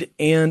Lead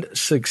and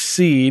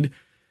Succeed.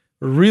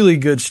 Really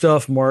good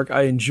stuff, Mark.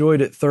 I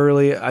enjoyed it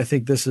thoroughly. I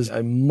think this is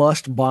a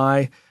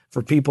must-buy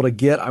for people to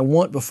get. I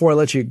want, before I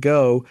let you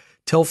go,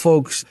 tell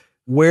folks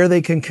where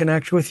they can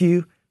connect with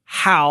you,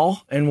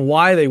 how and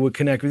why they would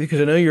connect with you,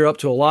 because I know you're up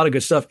to a lot of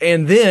good stuff.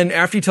 And then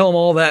after you tell them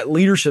all that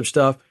leadership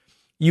stuff,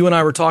 you and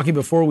I were talking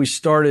before we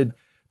started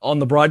on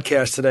the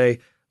broadcast today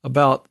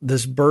about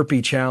this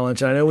burpee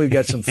challenge. And I know we've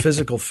got some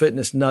physical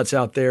fitness nuts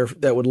out there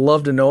that would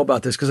love to know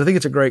about this, because I think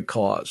it's a great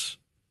cause.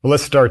 Well,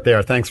 let's start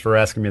there. Thanks for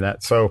asking me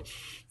that. So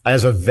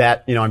as a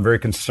vet, I'm very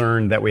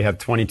concerned that we have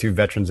 22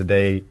 veterans a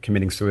day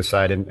committing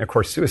suicide. And of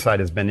course, suicide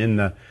has been in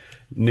the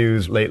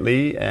news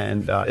lately,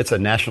 and it's a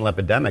national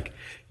epidemic.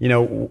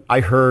 I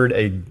heard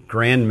a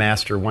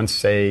grandmaster once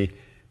say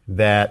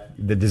that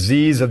the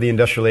disease of the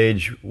industrial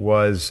age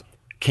was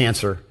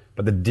cancer,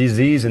 but the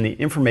disease in the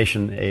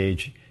information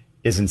age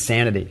is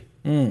insanity.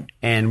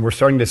 And we're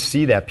starting to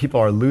see that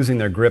people are losing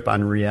their grip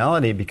on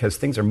reality because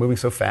things are moving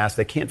so fast.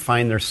 They can't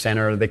find their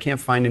center. They can't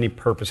find any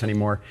purpose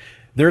anymore.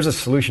 There's a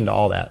solution to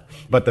all that.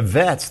 But the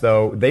vets,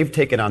 though, they've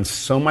taken on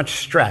so much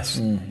stress,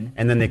 and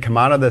then they come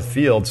out of the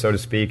field, so to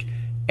speak,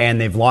 and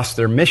they've lost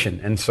their mission.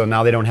 And so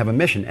now they don't have a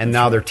mission. And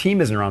now their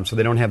team isn't around, so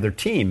they don't have their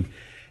team.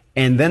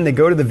 And then they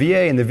go to the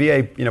VA, and the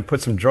VA,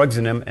 puts some drugs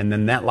in them, and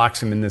then that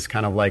locks them in this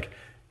kind of like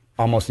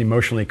almost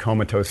emotionally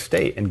comatose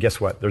state. And guess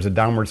what? There's a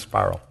downward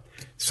spiral.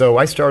 So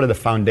I started a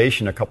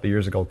foundation a couple of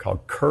years ago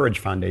called Courage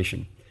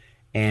Foundation.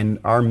 And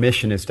our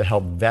mission is to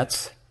help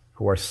vets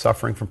who are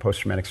suffering from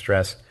post-traumatic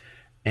stress.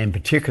 And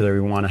particularly,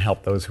 we want to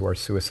help those who are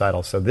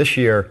suicidal. So this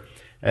year,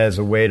 as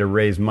a way to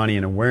raise money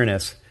and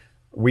awareness,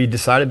 we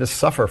decided to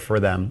suffer for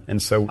them.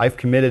 And so I've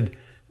committed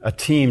a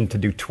team to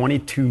do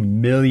 22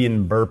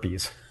 million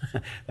burpees.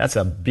 That's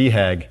a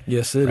BHAG.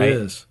 Yes, it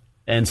is.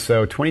 And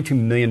so 22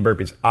 million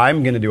burpees.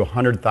 I'm going to do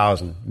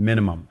 100,000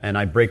 minimum. And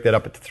I break that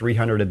up at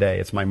 300 a day.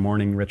 It's my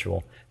morning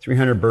ritual.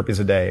 300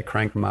 burpees a day. I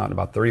crank them out in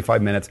about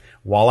 35 minutes.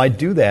 While I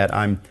do that,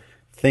 I'm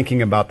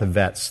thinking about the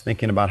vets,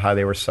 thinking about how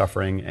they were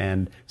suffering,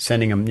 and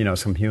sending them,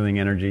 some healing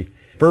energy.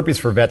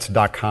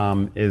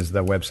 Burpeesforvets.com is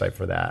the website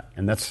for that.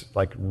 And that's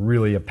like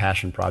really a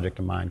passion project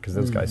of mine, because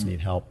those guys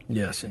need help.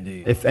 Yes,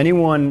 indeed. If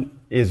anyone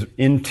is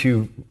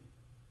into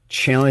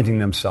challenging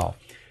themselves,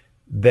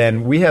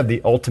 then we have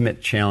the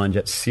ultimate challenge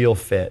at SEAL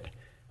Fit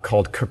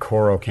called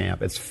Kokoro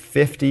Camp. It's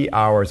 50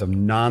 hours of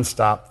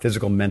nonstop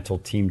physical, mental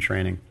team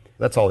training.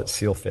 That's all at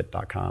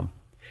sealfit.com.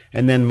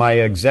 And then my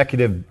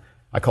executive,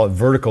 I call it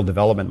vertical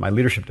development, my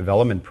leadership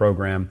development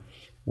program,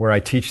 where I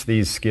teach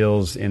these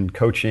skills in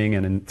coaching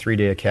and in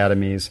 3-day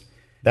academies.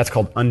 That's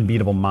called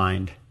Unbeatable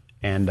Mind.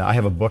 And I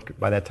have a book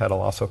by that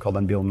title also called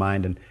Unbeatable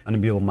Mind, and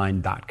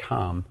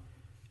unbeatablemind.com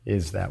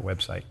is that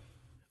website.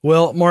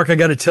 Well, Mark, I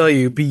got to tell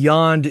you,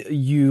 beyond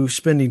you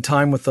spending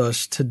time with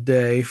us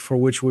today, for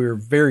which we are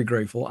very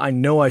grateful, I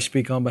know I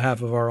speak on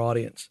behalf of our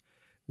audience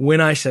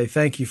when I say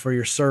thank you for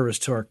your service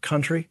to our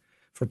country,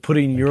 for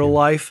putting your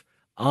life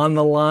on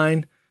the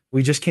line.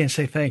 We just can't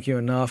say thank you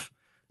enough.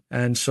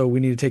 And so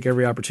we need to take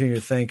every opportunity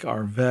to thank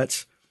our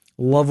vets.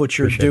 Love what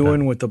you're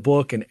doing with the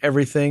book and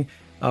everything.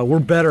 We're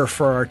better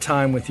for our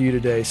time with you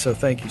today. So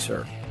thank you,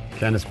 sir.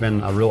 Ken, it's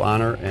been a real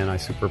honor, and I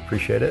super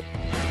appreciate it.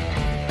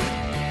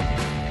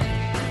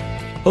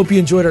 Hope you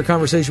enjoyed our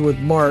conversation with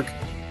Mark.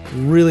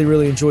 Really,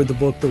 really enjoyed the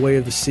book, The Way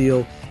of the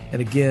SEAL.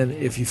 And again,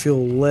 if you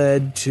feel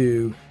led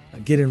to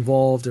get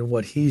involved in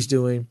what he's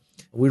doing,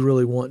 we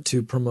really want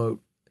to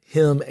promote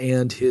him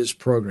and his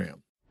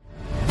program.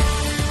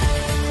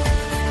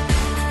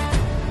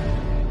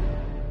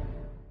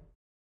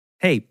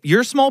 Hey,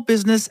 your small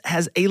business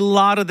has a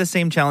lot of the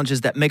same challenges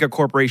that mega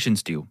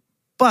corporations do,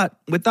 but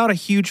without a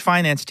huge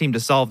finance team to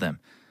solve them.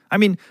 I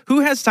mean,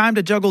 who has time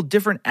to juggle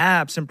different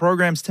apps and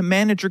programs to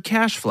manage your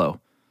cash flow?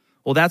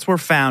 Well, that's where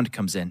Found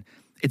comes in.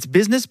 It's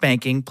business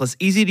banking plus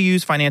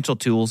easy-to-use financial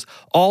tools,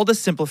 all to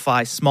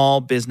simplify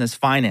small business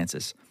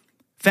finances.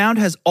 Found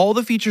has all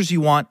the features you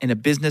want in a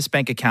business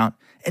bank account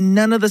and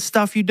none of the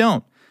stuff you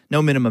don't.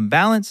 no minimum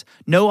balance,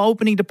 no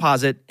opening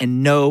deposit,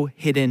 and no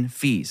hidden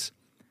fees.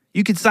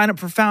 You can sign up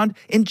for Found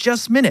in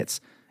just minutes.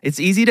 It's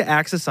easy to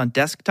access on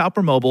desktop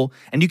or mobile,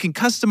 and you can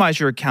customize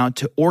your account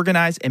to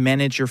organize and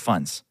manage your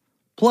funds.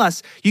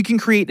 Plus, you can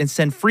create and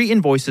send free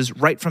invoices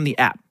right from the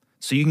app,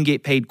 so you can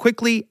get paid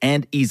quickly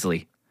and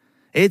easily.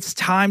 It's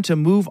time to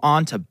move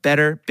on to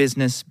better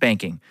business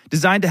banking,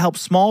 designed to help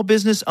small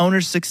business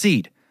owners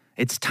succeed.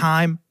 It's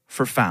time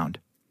for Found.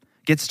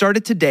 Get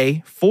started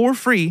today for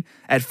free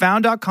at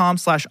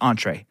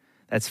found.com/entree.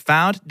 That's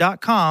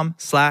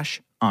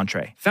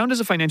found.com/entree. Found is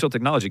a financial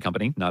technology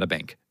company, not a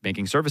bank.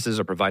 Banking services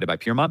are provided by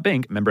Piermont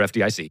Bank, member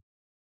FDIC.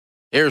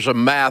 Here's a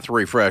math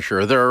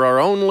refresher. There are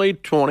only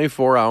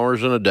 24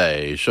 hours in a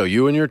day, so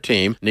you and your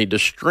team need to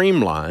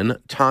streamline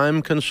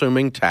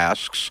time-consuming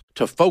tasks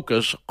to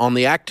focus on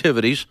the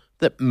activities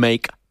that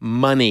make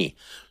money.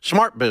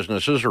 Smart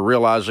businesses are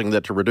realizing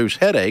that to reduce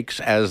headaches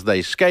as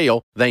they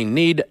scale, they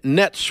need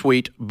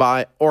NetSuite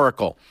by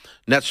Oracle.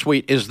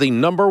 NetSuite is the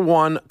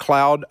 #1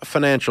 cloud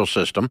financial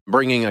system,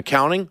 bringing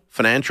accounting,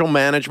 financial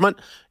management,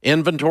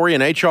 inventory,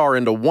 and HR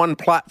into one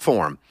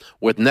platform.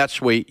 With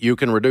NetSuite, you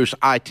can reduce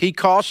IT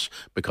costs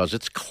because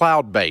it's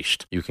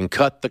cloud-based. You can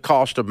cut the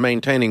cost of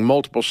maintaining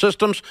multiple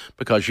systems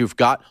because you've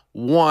got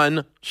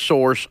one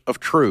source of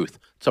truth.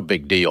 It's a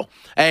big deal.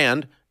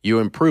 And you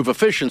improve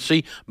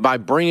efficiency by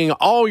bringing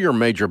all your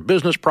major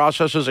business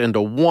processes into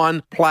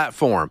one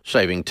platform,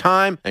 saving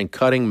time and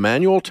cutting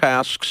manual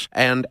tasks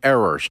and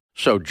errors.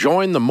 So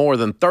join the more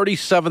than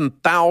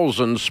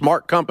 37,000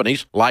 smart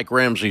companies like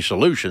Ramsey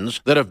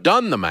Solutions that have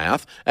done the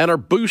math and are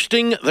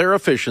boosting their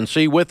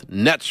efficiency with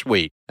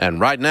NetSuite.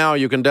 And right now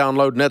you can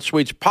download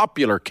NetSuite's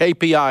popular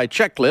KPI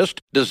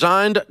checklist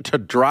designed to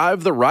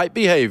drive the right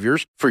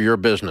behaviors for your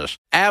business.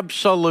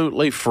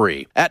 Absolutely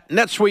free at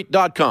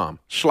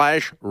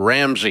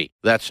netsuite.com/Ramsey.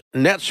 That's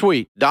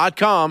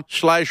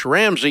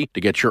netsuite.com/Ramsey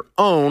to get your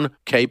own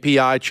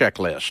KPI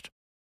checklist.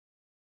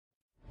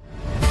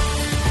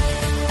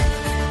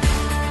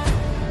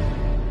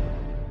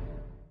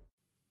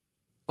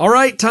 All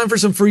right, time for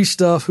some free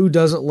stuff. Who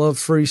doesn't love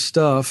free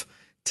stuff?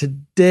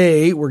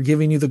 Today, we're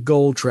giving you the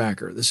Goal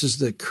Tracker. This is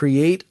the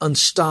Create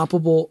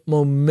Unstoppable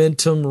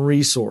Momentum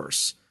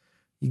resource.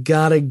 You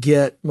got to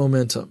get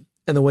momentum.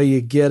 And the way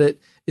you get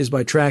it is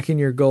by tracking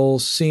your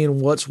goals, seeing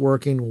what's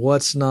working,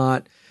 what's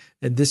not.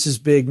 And this is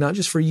big, not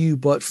just for you,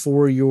 but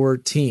for your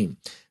team.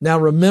 Now,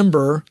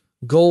 remember,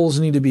 goals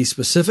need to be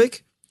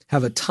specific,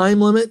 have a time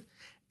limit,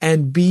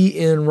 and be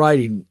in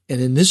writing. And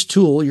in this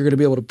tool, you're going to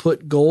be able to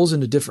put goals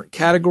into different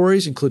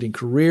categories, including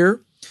career,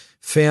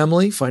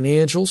 family,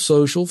 financial,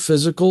 social,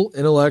 physical,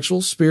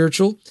 intellectual,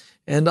 spiritual,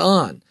 and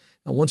on.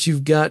 Now, once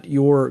you've got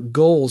your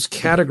goals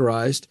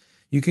categorized,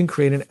 you can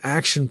create an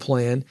action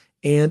plan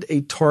and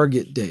a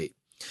target date.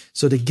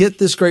 So to get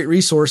this great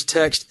resource,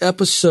 text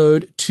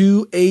episode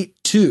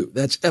 282.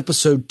 That's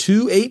episode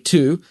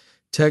 282.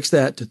 Text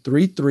that to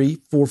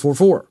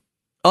 33444.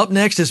 Up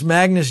next is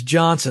Magnus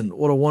Johnson.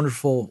 What a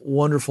wonderful,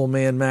 wonderful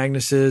man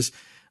Magnus is.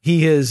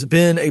 He has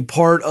been a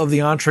part of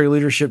the Entree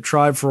Leadership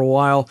Tribe for a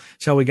while.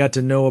 That's how we got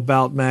to know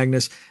about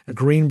Magnus, a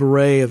Green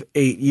Beret of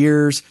 8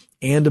 years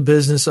and a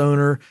business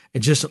owner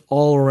and just an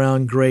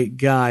all-around great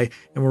guy.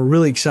 And we're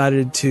really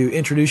excited to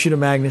introduce you to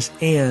Magnus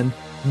and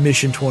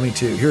Mission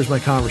 22. Here's my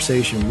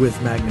conversation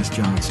with Magnus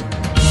Johnson.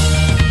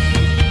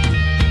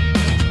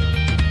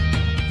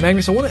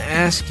 Magnus, I want to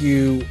ask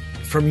you,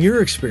 from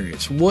your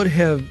experience, what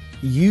have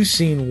you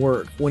seen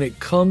work when it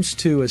comes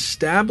to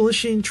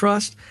establishing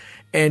trust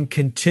and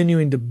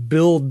continuing to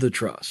build the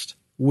trust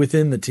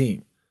within the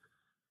team?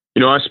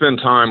 You know, I spend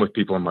time with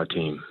people on my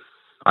team.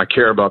 I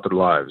care about their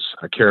lives.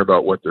 I care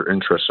about what their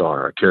interests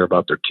are. I care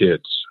about their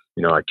kids.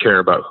 You know, I care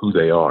about who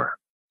they are.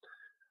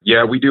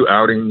 Yeah, we do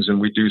outings and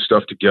we do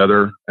stuff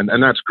together,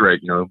 and that's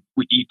great. You know,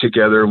 we eat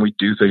together and we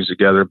do things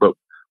together. But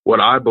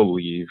what I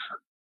believe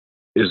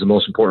is the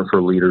most important for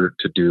a leader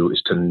to do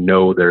is to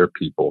know their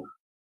people.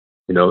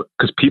 You know,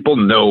 because people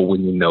know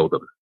when you know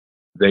them.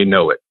 They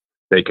know it.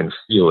 They can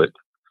feel it.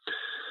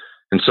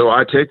 And so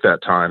I take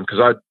that time because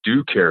I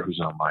do care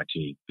who's on my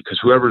team, because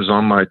whoever's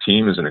on my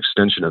team is an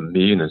extension of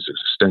me and is an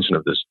extension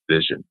of this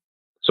vision.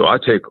 So I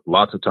take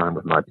lots of time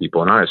with my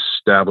people and I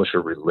establish a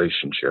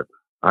relationship.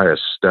 I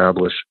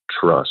establish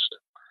trust.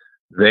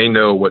 They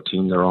know what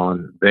team they're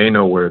on. They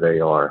know where they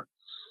are.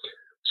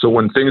 So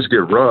when things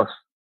get rough,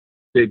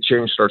 big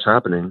change starts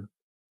happening.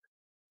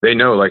 They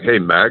know, like, hey,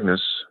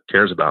 Magnus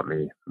cares about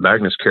me.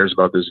 Magnus cares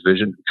about this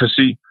vision. Because,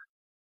 see,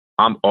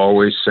 I'm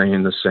always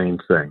saying the same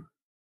thing.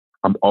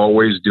 I'm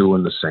always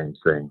doing the same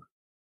thing.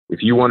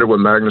 If you wonder what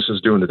Magnus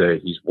is doing today,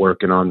 he's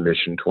working on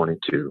Mission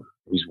 22.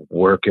 He's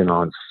working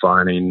on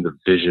finding the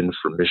vision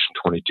for Mission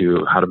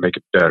 22, how to make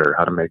it better,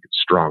 how to make it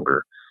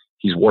stronger.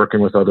 He's working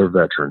with other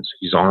veterans.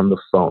 He's on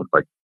the phone.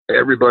 Like,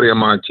 everybody on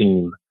my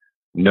team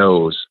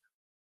knows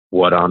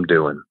what I'm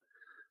doing.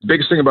 The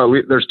biggest thing about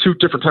there's two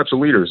different types of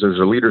leaders. There's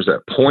the leaders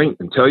that point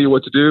and tell you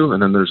what to do,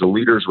 and then there's the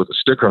leaders with a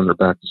sticker on their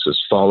back that says,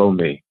 follow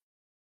me,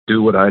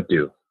 do what I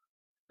do.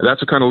 And that's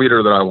the kind of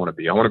leader that I want to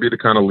be. I want to be the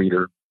kind of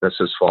leader that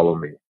says, follow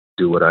me,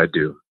 do what I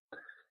do.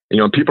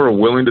 And people are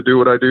willing to do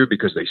what I do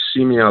because they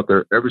see me out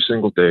there every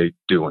single day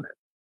doing it.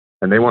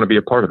 And they want to be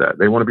a part of that.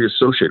 They want to be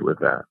associated with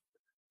that.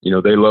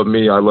 They love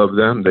me. I love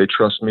them. They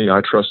trust me.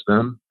 I trust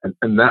them.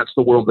 And that's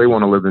the world they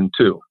want to live in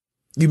too.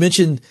 You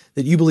mentioned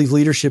that you believe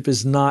leadership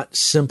is not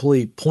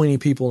simply pointing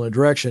people in a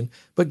direction,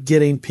 but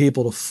getting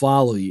people to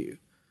follow you.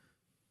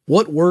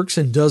 What works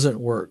and doesn't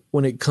work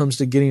when it comes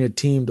to getting a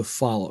team to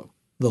follow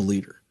the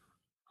leader?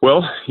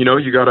 Well,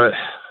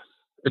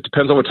 it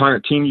depends on what kind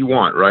of team you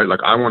want, right?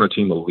 Like I want a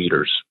team of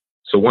leaders.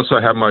 So once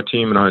I have my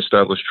team and I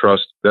establish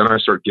trust, then I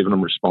start giving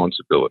them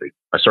responsibility.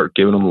 I start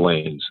giving them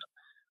lanes.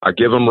 I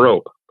give them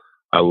rope.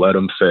 I let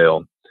them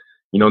fail.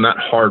 And that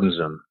hardens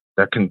them.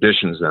 That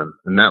conditions them.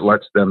 And that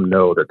lets them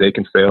know that they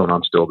can fail and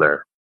I'm still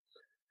there.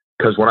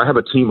 Because when I have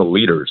a team of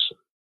leaders,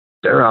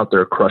 they're out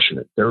there crushing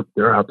it.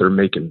 They're out there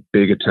making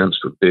big attempts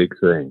for big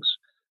things.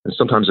 And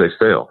sometimes they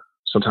fail.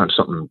 Sometimes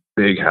something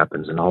big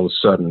happens and all of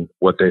a sudden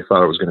what they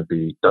thought it was going to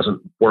be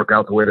doesn't work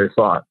out the way they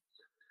thought.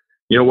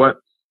 You know what?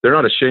 They're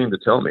not ashamed to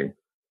tell me.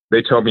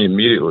 They tell me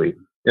immediately.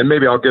 And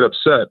maybe I'll get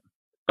upset,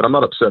 but I'm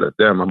not upset at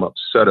them. I'm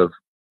upset of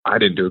I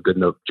didn't do a good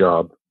enough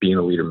job being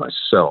a leader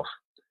myself.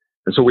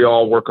 And so we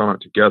all work on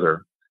it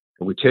together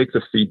and we take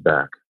the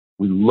feedback.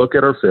 We look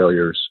at our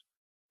failures.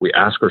 We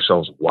ask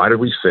ourselves, why did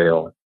we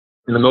fail?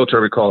 In the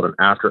military, we call it an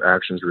after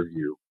actions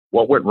review.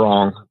 What went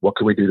wrong? What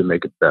can we do to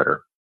make it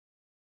better?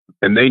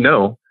 And they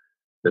know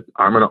that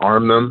I'm going to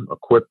arm them,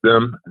 equip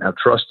them, and have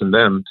trust in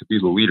them to be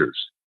the leaders,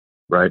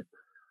 right?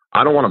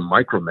 I don't want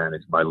to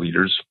micromanage my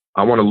leaders.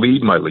 I want to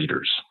lead my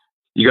leaders.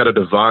 You got to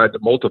divide to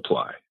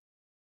multiply.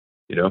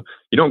 You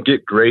don't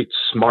get great,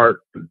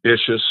 smart,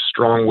 ambitious,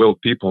 strong-willed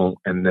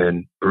people and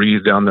then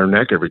breathe down their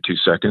neck every 2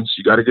 seconds.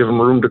 You got to give them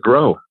room to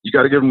grow. You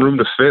got to give them room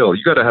to fail.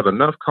 You got to have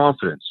enough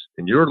confidence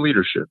in your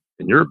leadership,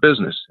 in your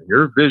business, in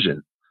your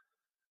vision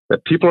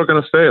that people are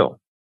going to fail.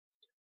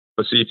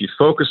 But see, if you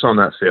focus on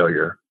that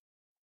failure,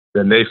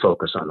 then they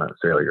focus on that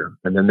failure.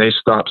 And then they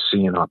stop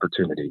seeing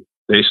opportunity.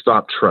 They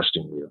stop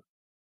trusting you,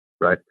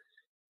 right?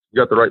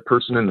 You got the right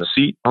person in the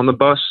seat on the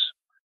bus,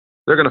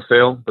 they're going to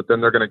fail, but then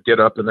they're going to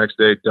get up the next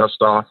day,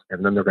 dust off,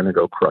 and then they're going to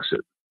go crush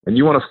it. And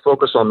you want to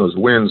focus on those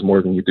wins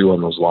more than you do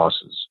on those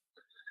losses.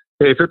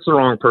 Hey, if it's the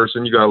wrong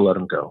person, you got to let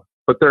them go.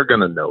 But they're going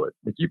to know it.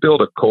 If you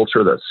build a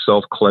culture that's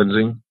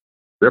self-cleansing,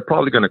 they're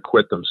probably going to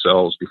quit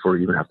themselves before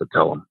you even have to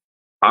tell them.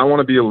 I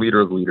want to be a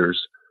leader of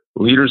leaders.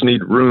 Leaders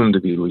need room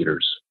to be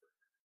leaders.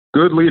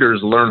 Good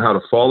leaders learn how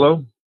to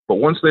follow, but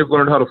once they've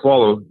learned how to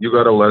follow, you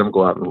got to let them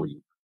go out and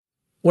lead.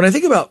 When I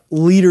think about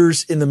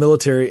leaders in the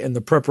military and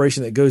the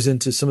preparation that goes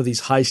into some of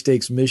these high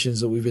stakes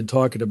missions that we've been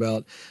talking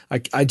about,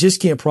 I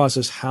just can't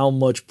process how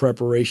much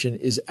preparation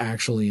is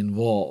actually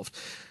involved.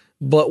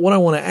 But what I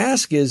want to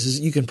ask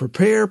is you can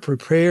prepare,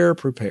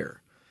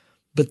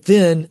 but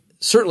then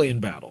certainly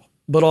in battle,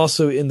 but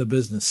also in the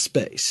business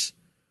space.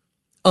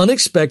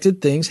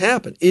 Unexpected things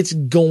happen. It's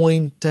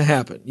going to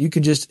happen. You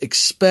can just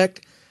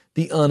expect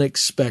the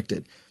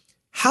unexpected.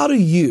 How do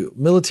you,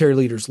 military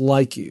leaders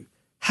like you,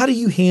 how do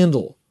you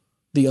handle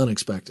the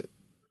unexpected?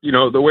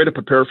 The way to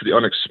prepare for the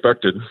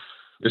unexpected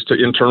is to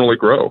internally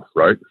grow,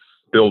 right?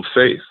 Build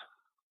faith,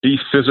 be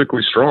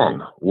physically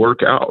strong, work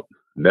out,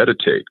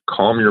 meditate,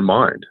 calm your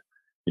mind,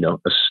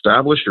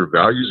 establish your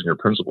values and your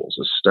principles,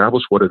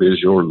 establish what it is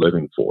you're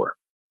living for.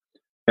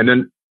 And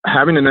then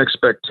having an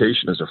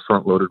expectation is a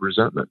front-loaded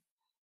resentment.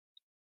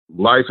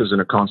 Life is in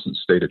a constant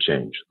state of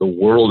change. The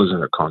world is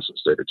in a constant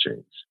state of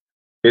change.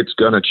 It's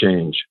going to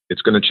change.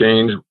 It's going to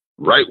change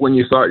right when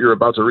you thought you're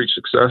about to reach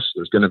success.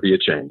 There's going to be a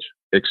change.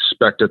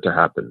 Expect it to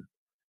happen.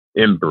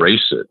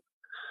 Embrace it.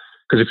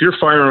 Because if you're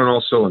firing on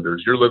all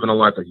cylinders, you're living a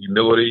life of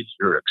humility,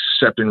 you're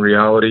accepting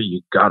reality,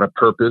 you've got a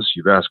purpose,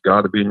 you've asked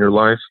God to be in your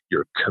life,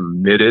 you're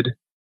committed.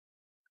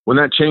 When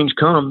that change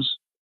comes,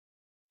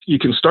 you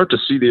can start to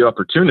see the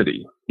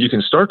opportunity. You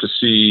can start to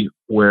see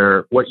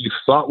where what you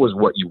thought was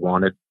what you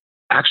wanted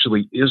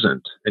actually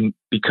isn't. And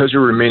because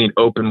you're remaining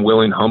open,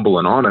 willing, humble,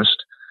 and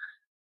honest,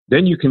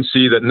 then you can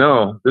see that,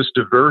 no, this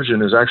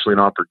diversion is actually an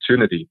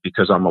opportunity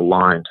because I'm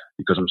aligned,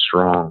 because I'm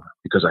strong,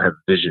 because I have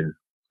vision.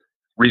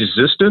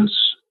 Resistance,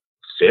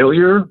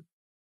 failure,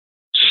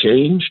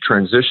 change,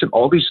 transition,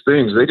 all these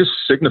things, they just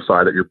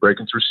signify that you're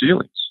breaking through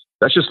ceilings.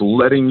 That's just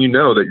letting you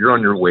know that you're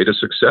on your way to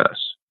success.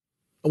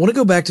 I want to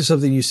go back to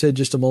something you said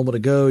just a moment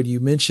ago. You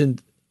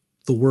mentioned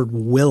the word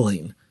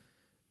willing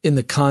in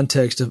the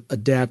context of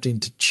adapting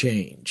to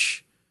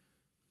change.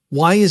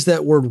 Why is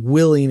that word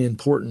willing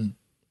important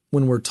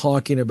when we're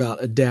talking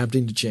about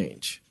adapting to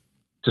change?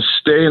 To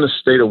stay in a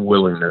state of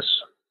willingness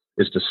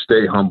is to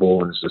stay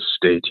humble and is to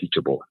stay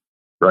teachable,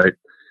 right?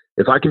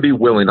 If I can be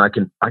willing, I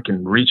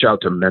can reach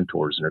out to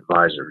mentors and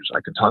advisors. I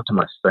can talk to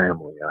my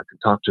family. I can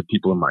talk to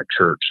people in my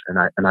church, and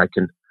I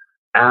can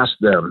ask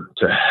them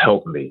to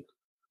help me.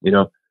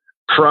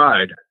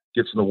 Pride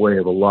gets in the way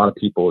of a lot of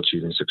people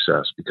achieving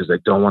success because they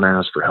don't want to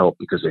ask for help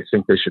because they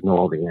think they should know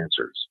all the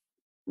answers.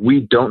 We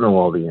don't know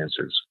all the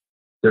answers.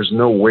 There's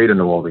no way to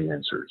know all the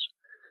answers.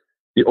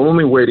 The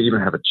only way to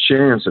even have a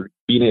chance of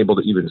being able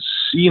to even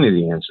see any of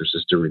the answers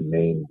is to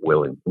remain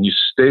willing. And you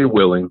stay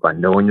willing by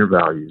knowing your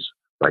values,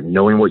 by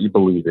knowing what you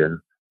believe in,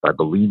 by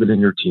believing in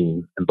your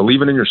team, and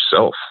believing in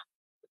yourself.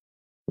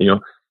 You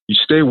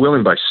stay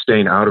willing by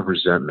staying out of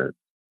resentment.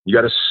 You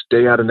got to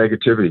stay out of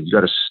negativity. You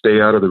got to stay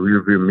out of the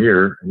rearview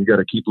mirror, and you got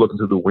to keep looking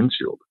through the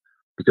windshield.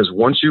 Because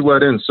once you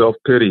let in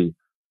self-pity,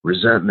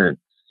 resentment,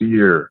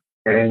 fear,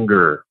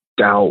 anger,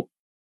 doubt,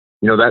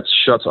 that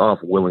shuts off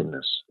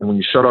willingness. And when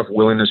you shut off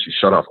willingness, you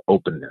shut off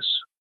openness.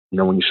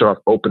 When you shut off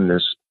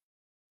openness,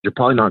 you're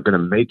probably not going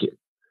to make it.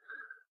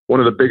 One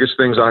of the biggest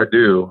things I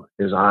do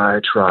is I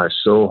try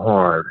so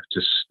hard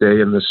to stay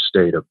in this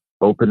state of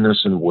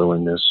openness and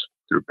willingness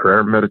through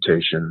prayer and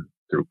meditation,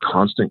 through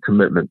constant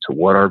commitment to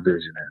what our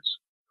vision is,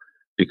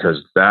 because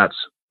that's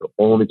the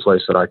only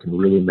place that I can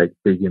really make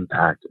big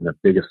impact and a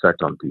big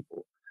effect on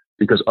people,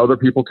 because other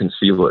people can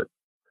feel it.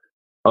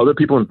 Other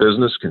people in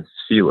business can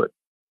feel it.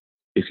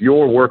 If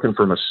you're working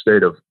from a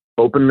state of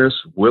openness,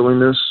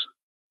 willingness,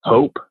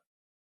 hope,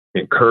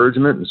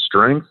 encouragement, and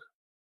strength,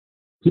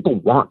 people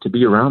want to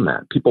be around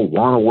that. People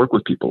want to work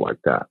with people like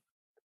that.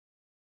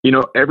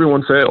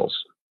 Everyone fails.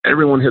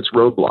 Everyone hits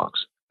roadblocks.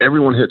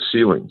 Everyone hits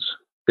ceilings.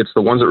 It's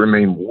the ones that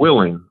remain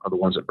willing are the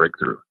ones that break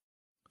through.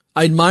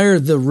 I admire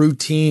the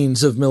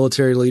routines of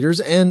military leaders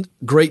and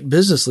great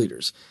business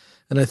leaders.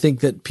 And I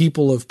think that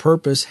people of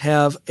purpose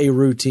have a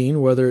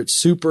routine, whether it's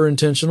super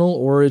intentional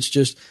or it's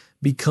just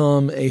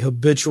become a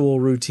habitual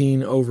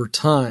routine over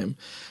time.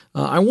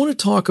 I want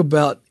to talk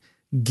about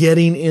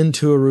getting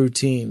into a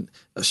routine,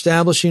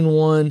 establishing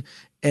one,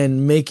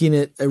 and making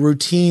it a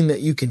routine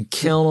that you can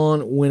count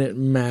on when it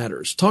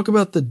matters. Talk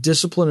about the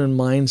discipline and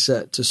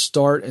mindset to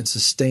start and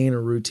sustain a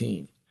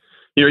routine.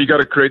 You got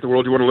to create the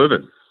world you want to live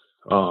in.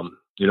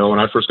 When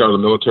I first got out of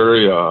the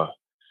military, I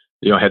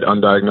had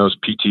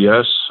undiagnosed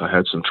PTS. I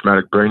had some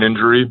traumatic brain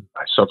injury.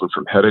 I suffered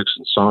from headaches,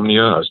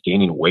 insomnia. I was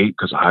gaining weight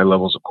because of high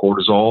levels of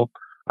cortisol.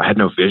 I had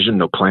no vision,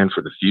 no plan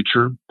for the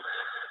future.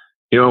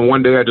 And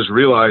one day I just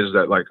realized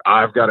that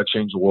I've got to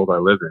change the world I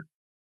live in.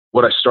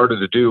 What I started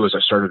to do is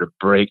I started to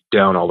break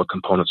down all the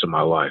components of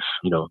my life,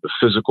 the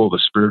physical, the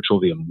spiritual,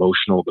 the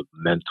emotional, the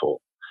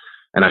mental.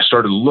 And I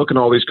started looking at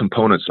all these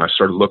components, and I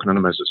started looking at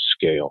them as a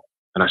scale.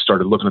 And I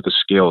started looking at the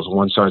scale as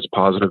one side's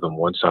positive and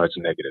one side's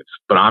negative.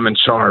 But I'm in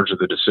charge of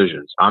the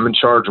decisions. I'm in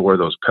charge of where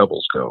those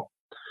pebbles go.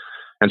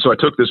 And so I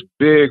took this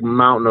big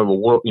mountain of a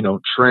world,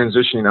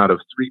 transitioning out of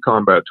 3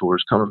 combat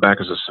tours, coming back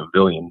as a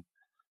civilian.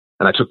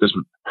 And I took this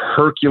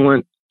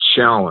Herculean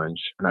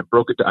challenge and I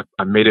broke it down.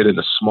 I made it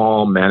into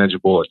small,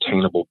 manageable,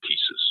 attainable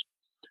pieces.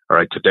 All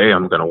right, today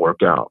I'm going to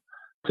work out.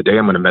 Today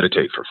I'm going to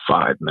meditate for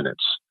 5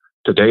 minutes.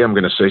 Today I'm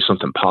going to say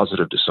something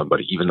positive to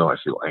somebody, even though I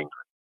feel angry.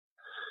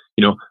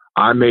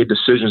 I made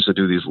decisions to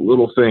do these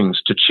little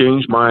things to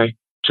change my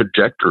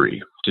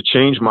trajectory, to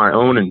change my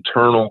own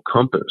internal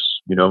compass.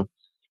 The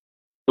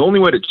only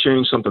way to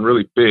change something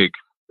really big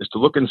is to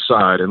look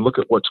inside and look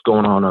at what's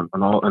going on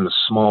in the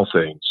small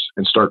things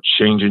and start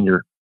changing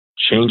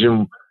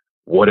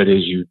what it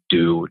is you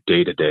do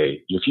day to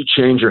day. If you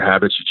change your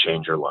habits, you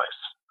change your life.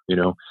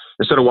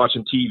 Instead of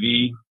watching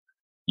TV,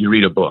 you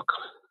read a book.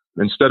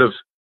 Instead of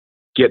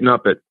getting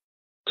up at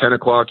 10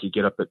 o'clock, you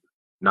get up at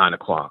 9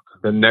 o'clock.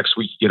 Then next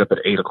week, you get up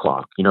at 8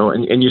 o'clock,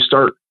 and you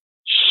start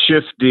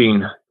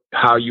shifting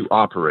how you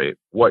operate,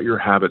 what your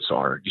habits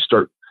are. You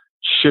start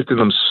shifting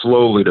them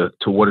slowly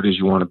to what it is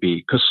you want to be.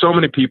 Because so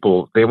many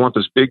people, they want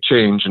this big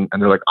change, and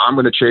they're like, I'm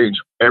going to change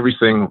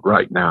everything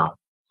right now.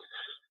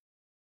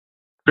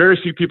 Very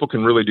few people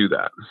can really do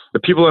that. The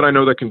people that I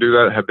know that can do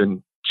that have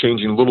been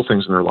changing little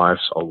things in their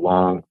lives a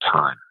long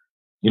time.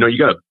 You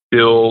got to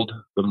build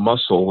the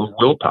muscle of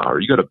willpower.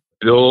 You got to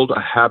build a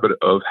habit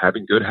of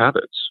having good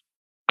habits.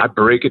 I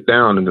break it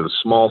down into the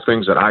small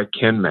things that I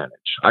can manage.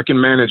 I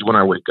can manage when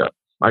I wake up.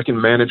 I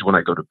can manage when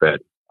I go to bed.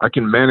 I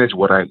can manage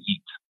what I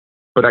eat.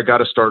 But I got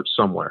to start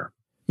somewhere.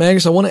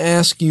 Magnus, I want to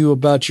ask you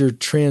about your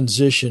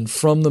transition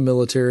from the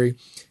military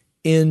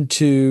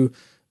into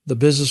the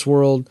business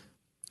world.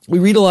 We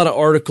read a lot of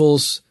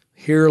articles,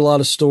 hear a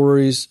lot of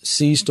stories,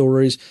 see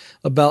stories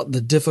about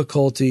the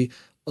difficulty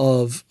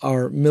of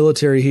our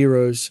military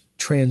heroes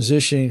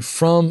transitioning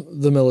from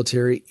the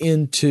military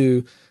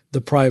into the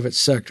private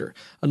sector.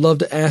 I'd love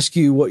to ask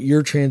you what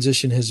your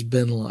transition has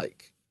been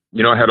like.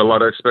 I had a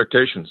lot of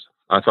expectations.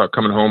 I thought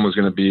coming home was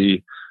going to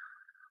be,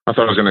 I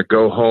thought I was going to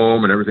go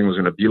home and everything was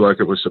going to be like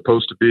it was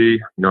supposed to be.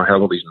 I had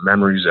all these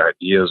memories,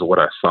 ideas of what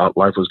I thought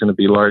life was going to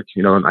be like,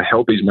 and I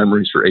held these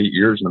memories for 8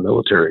 years in the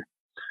military.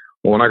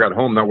 Well, when I got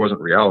home, that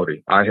wasn't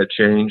reality. I had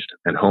changed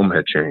and home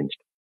had changed.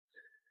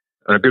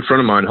 And a good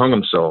friend of mine hung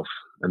himself.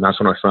 And that's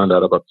when I found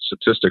out about the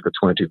statistic of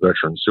 22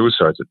 veteran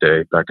suicides a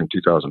day back in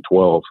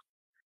 2012.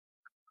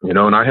 And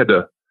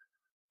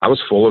I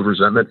was full of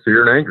resentment,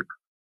 fear, and anger.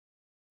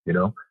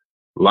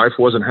 Life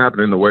wasn't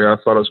happening the way I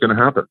thought it was going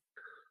to happen.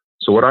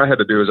 So what I had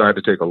to do is I had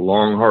to take a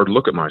long, hard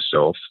look at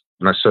myself.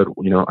 And I said,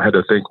 I had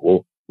to think,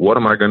 well, what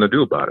am I going to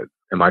do about it?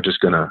 Am I just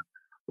going to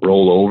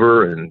roll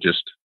over and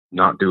just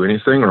not do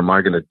anything? Or am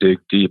I going to dig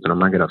deep and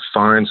am I going to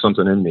find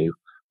something in me?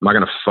 Am I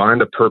going to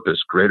find a purpose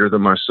greater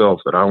than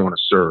myself that I want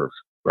to serve?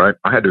 Right?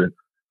 I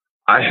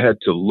had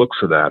to look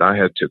for that. I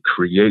had to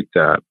create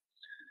that.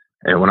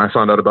 And when I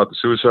found out about the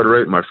suicide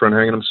rate, my friend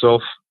hanging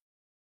himself,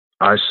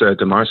 I said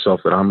to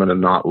myself that I'm going to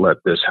not let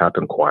this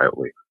happen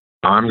quietly.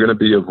 I'm going to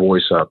be a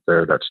voice out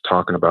there that's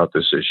talking about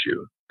this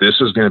issue. This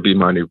is going to be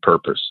my new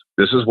purpose.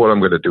 This is what I'm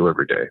going to do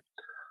every day.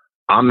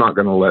 I'm not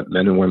going to let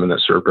men and women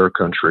that served our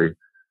country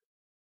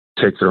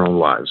take their own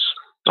lives.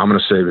 I'm going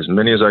to save as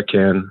many as I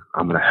can.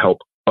 I'm going to help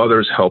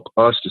others help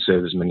us to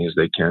save as many as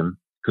they can,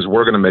 because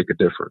we're going to make a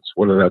difference,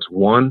 whether that's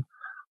one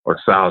or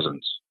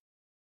thousands.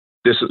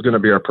 This is going to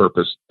be our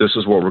purpose. This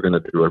is what we're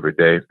going to do every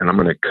day. And I'm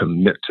going to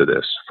commit to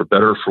this, for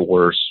better or for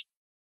worse,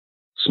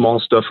 small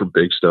stuff or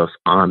big stuff.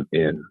 I'm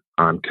in.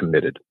 I'm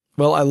committed.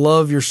 Well, I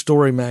love your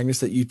story, Magnus,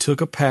 that you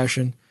took a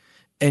passion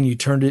and you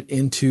turned it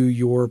into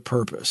your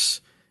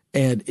purpose.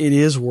 And it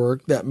is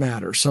work that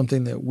matters,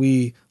 something that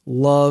we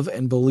love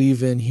and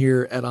believe in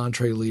here at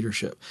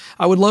EntreLeadership.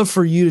 I would love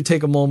for you to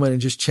take a moment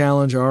and just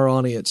challenge our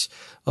audience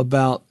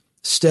about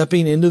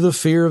stepping into the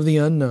fear of the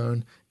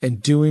unknown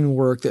and doing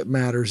work that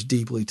matters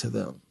deeply to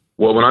them.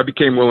 Well, when I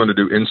became willing to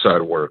do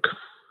inside work,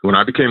 when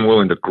I became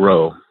willing to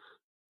grow,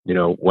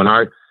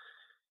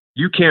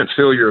 you can't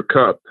fill your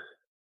cup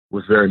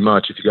with very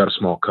much if you got a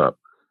small cup,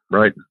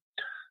 right?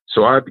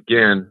 So I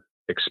began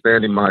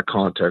expanding my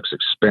context,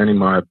 expanding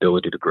my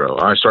ability to grow.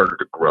 I started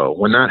to grow.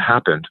 When that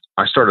happened,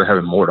 I started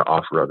having more to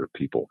offer other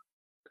people.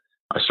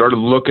 I started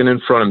looking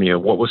in front of me at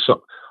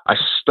I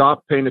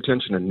stopped paying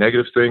attention to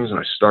negative things and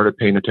I started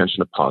paying attention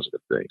to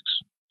positive things.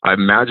 I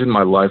imagined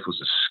my life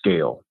was a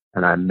scale,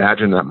 and I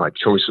imagined that my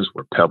choices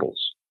were pebbles.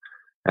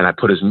 And I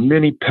put as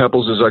many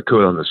pebbles as I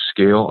could on the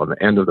scale on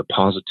the end of the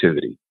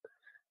positivity.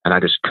 And I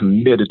just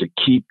committed to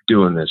keep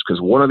doing this, because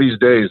one of these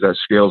days that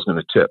scale is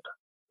going to tip.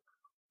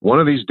 One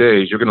of these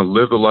days you're going to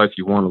live the life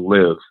you want to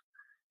live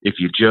if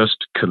you just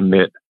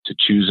commit to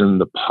choosing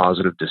the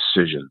positive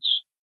decisions.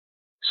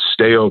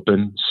 Stay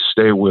open,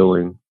 stay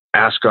willing,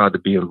 ask God to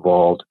be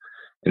involved,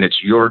 and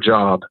it's your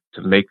job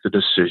to make the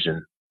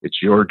decision.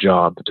 It's your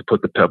job to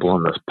put the pebble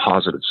on the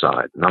positive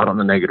side, not on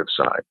the negative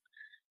side.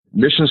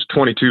 Missions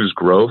 22's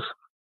growth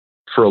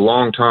for a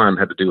long time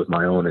had to do with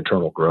my own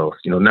internal growth.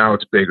 Now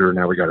it's bigger.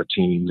 Now we got a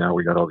team. Now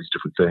we got all these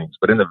different things.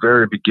 But in the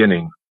very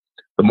beginning,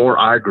 the more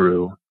I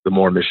grew, the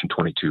more Mission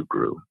 22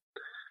 grew.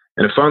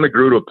 And it finally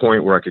grew to a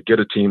point where I could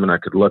get a team and I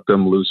could let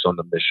them loose on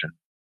the mission.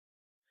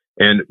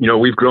 And,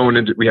 we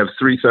have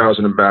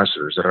 3,000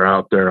 ambassadors that are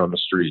out there on the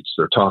streets.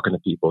 They're talking to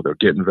people. They're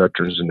getting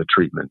veterans into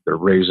treatment. They're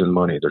raising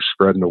money. They're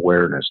spreading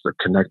awareness. They're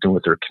connecting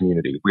with their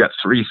community. We got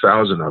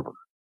 3,000 of them.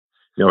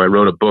 I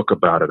wrote a book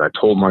about it. I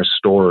told my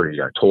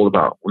story. I told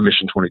about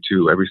Mission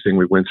 22, everything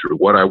we went through,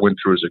 what I went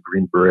through as a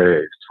Green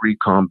Beret, 3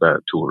 combat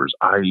tours,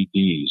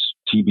 IEDs,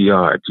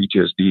 TBI,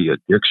 PTSD,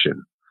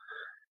 addiction.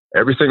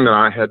 Everything that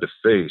I had to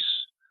face,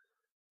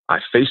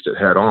 I faced it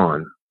head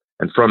on.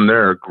 And from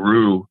there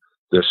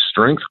the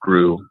strength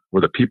grew,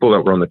 where the people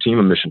that were on the team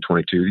of Mission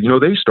 22,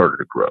 they started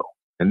to grow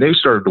and they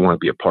started to want to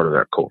be a part of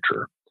that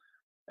culture.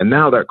 And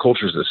now that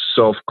culture is a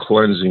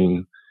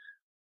self-cleansing,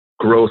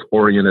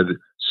 growth-oriented,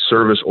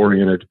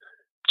 service-oriented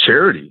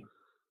charity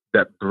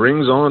that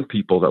brings on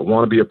people that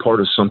want to be a part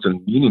of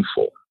something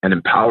meaningful and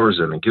empowers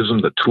them and gives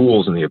them the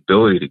tools and the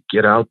ability to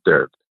get out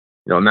there.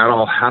 And that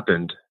all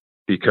happened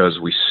because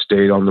we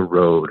stayed on the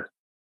road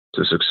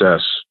to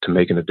success, to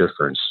making a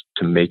difference,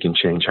 to making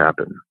change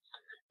happen.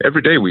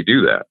 Every day we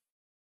do that.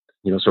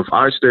 So if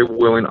I stay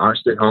willing, I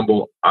stay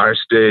humble, I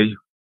stay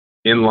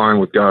in line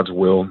with God's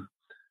will,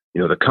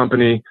 the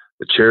company,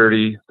 the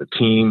charity, the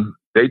team,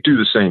 they do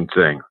the same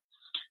thing.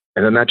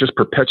 And then that just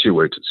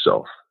perpetuates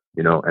itself,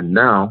 and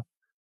now,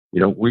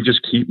 we just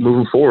keep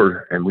moving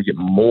forward and we get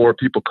more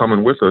people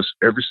coming with us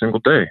every single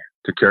day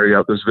to carry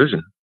out this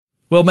vision.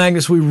 Well,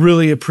 Magnus, we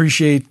really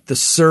appreciate the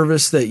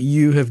service that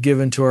you have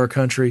given to our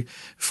country,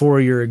 for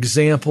your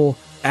example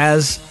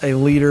as a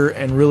leader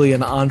and really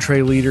an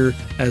Entre leader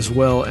as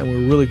well. And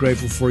we're really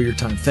grateful for your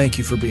time. Thank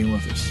you for being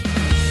with us.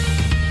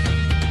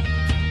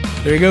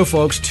 There you go,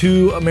 folks.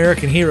 2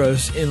 American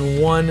heroes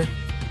in one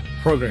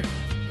program.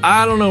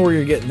 I don't know where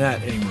you're getting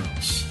that anywhere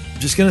else.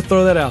 Just going to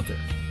throw that out there.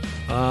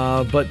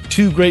 But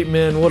 2 great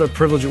men. What a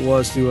privilege it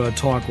was to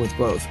talk with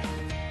both.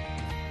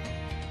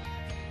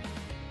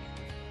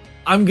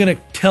 I'm going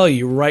to tell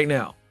you right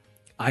now,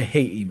 I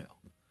hate email.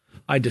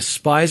 I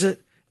despise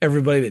it.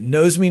 Everybody that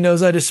knows me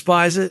knows I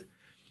despise it.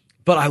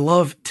 But I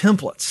love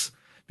templates,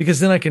 because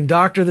then I can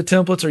doctor the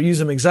templates or use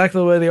them exactly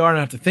the way they are and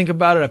I have to think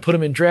about it. I put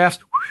them in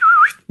drafts,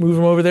 move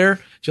them over there.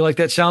 Do you like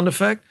that sound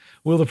effect?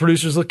 Will, the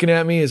producer's looking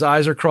at me, his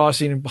eyes are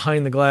crossing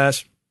behind the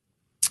glass.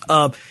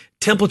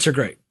 Templates are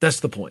great. That's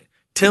the point.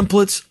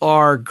 Templates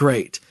are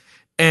great.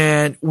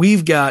 And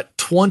we've got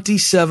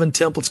 27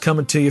 templates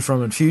coming to you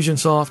from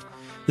Infusionsoft.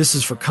 This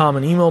is for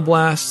common email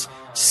blasts,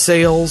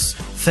 sales,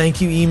 thank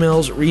you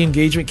emails,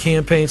 re-engagement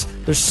campaigns.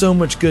 There's so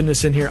much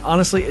goodness in here.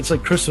 Honestly, it's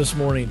like Christmas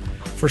morning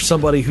for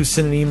somebody who's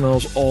sending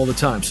emails all the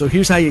time. So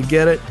here's how you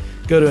get it.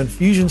 Go to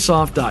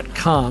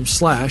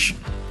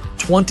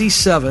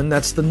Infusionsoft.com/27.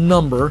 That's the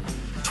number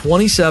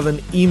 27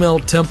 email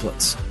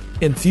templates.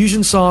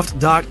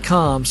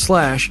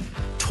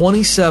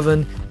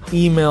 Infusionsoft.com/27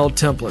 email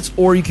templates.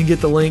 Or you can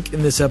get the link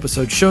in this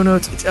episode show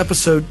notes. It's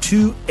episode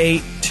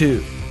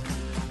 282.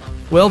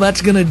 Well,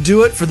 that's going to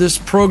do it for this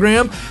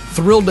program.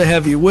 Thrilled to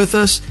have you with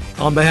us.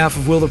 On behalf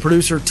of Will the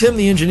producer, Tim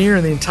the engineer,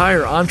 and the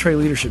entire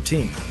EntreLeadership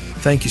team,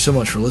 thank you so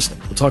much for listening.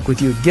 We'll talk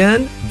with you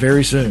again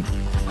very soon.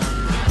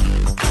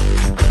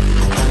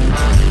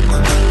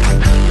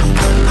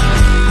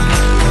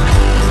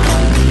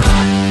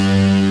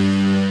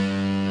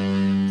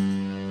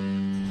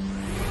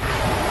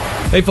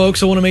 Hey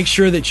folks, I want to make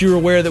sure that you're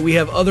aware that we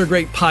have other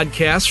great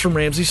podcasts from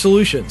Ramsey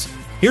Solutions.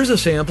 Here's a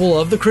sample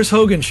of The Chris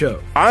Hogan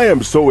Show. I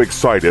am so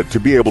excited to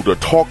be able to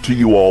talk to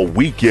you all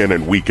week in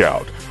and week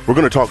out. We're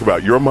going to talk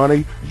about your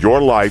money,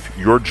 your life,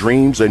 your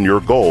dreams, and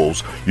your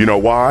goals. You know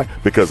why?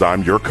 Because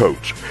I'm your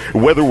coach.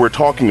 Whether we're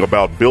talking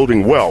about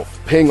building wealth,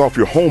 paying off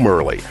your home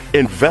early,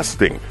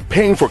 investing,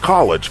 paying for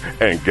college,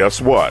 and guess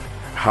what?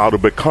 How to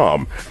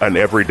become an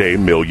everyday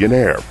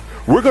millionaire.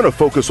 We're going to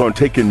focus on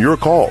taking your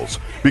calls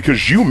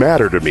because you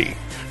matter to me.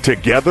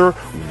 Together,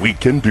 we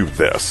can do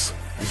this.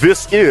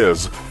 This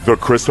is The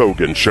Chris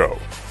Hogan Show.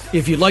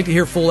 If you'd like to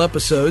hear full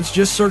episodes,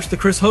 just search The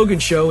Chris Hogan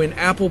Show in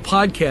Apple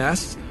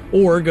Podcasts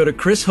or go to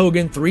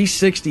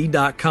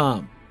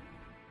chrishogan360.com.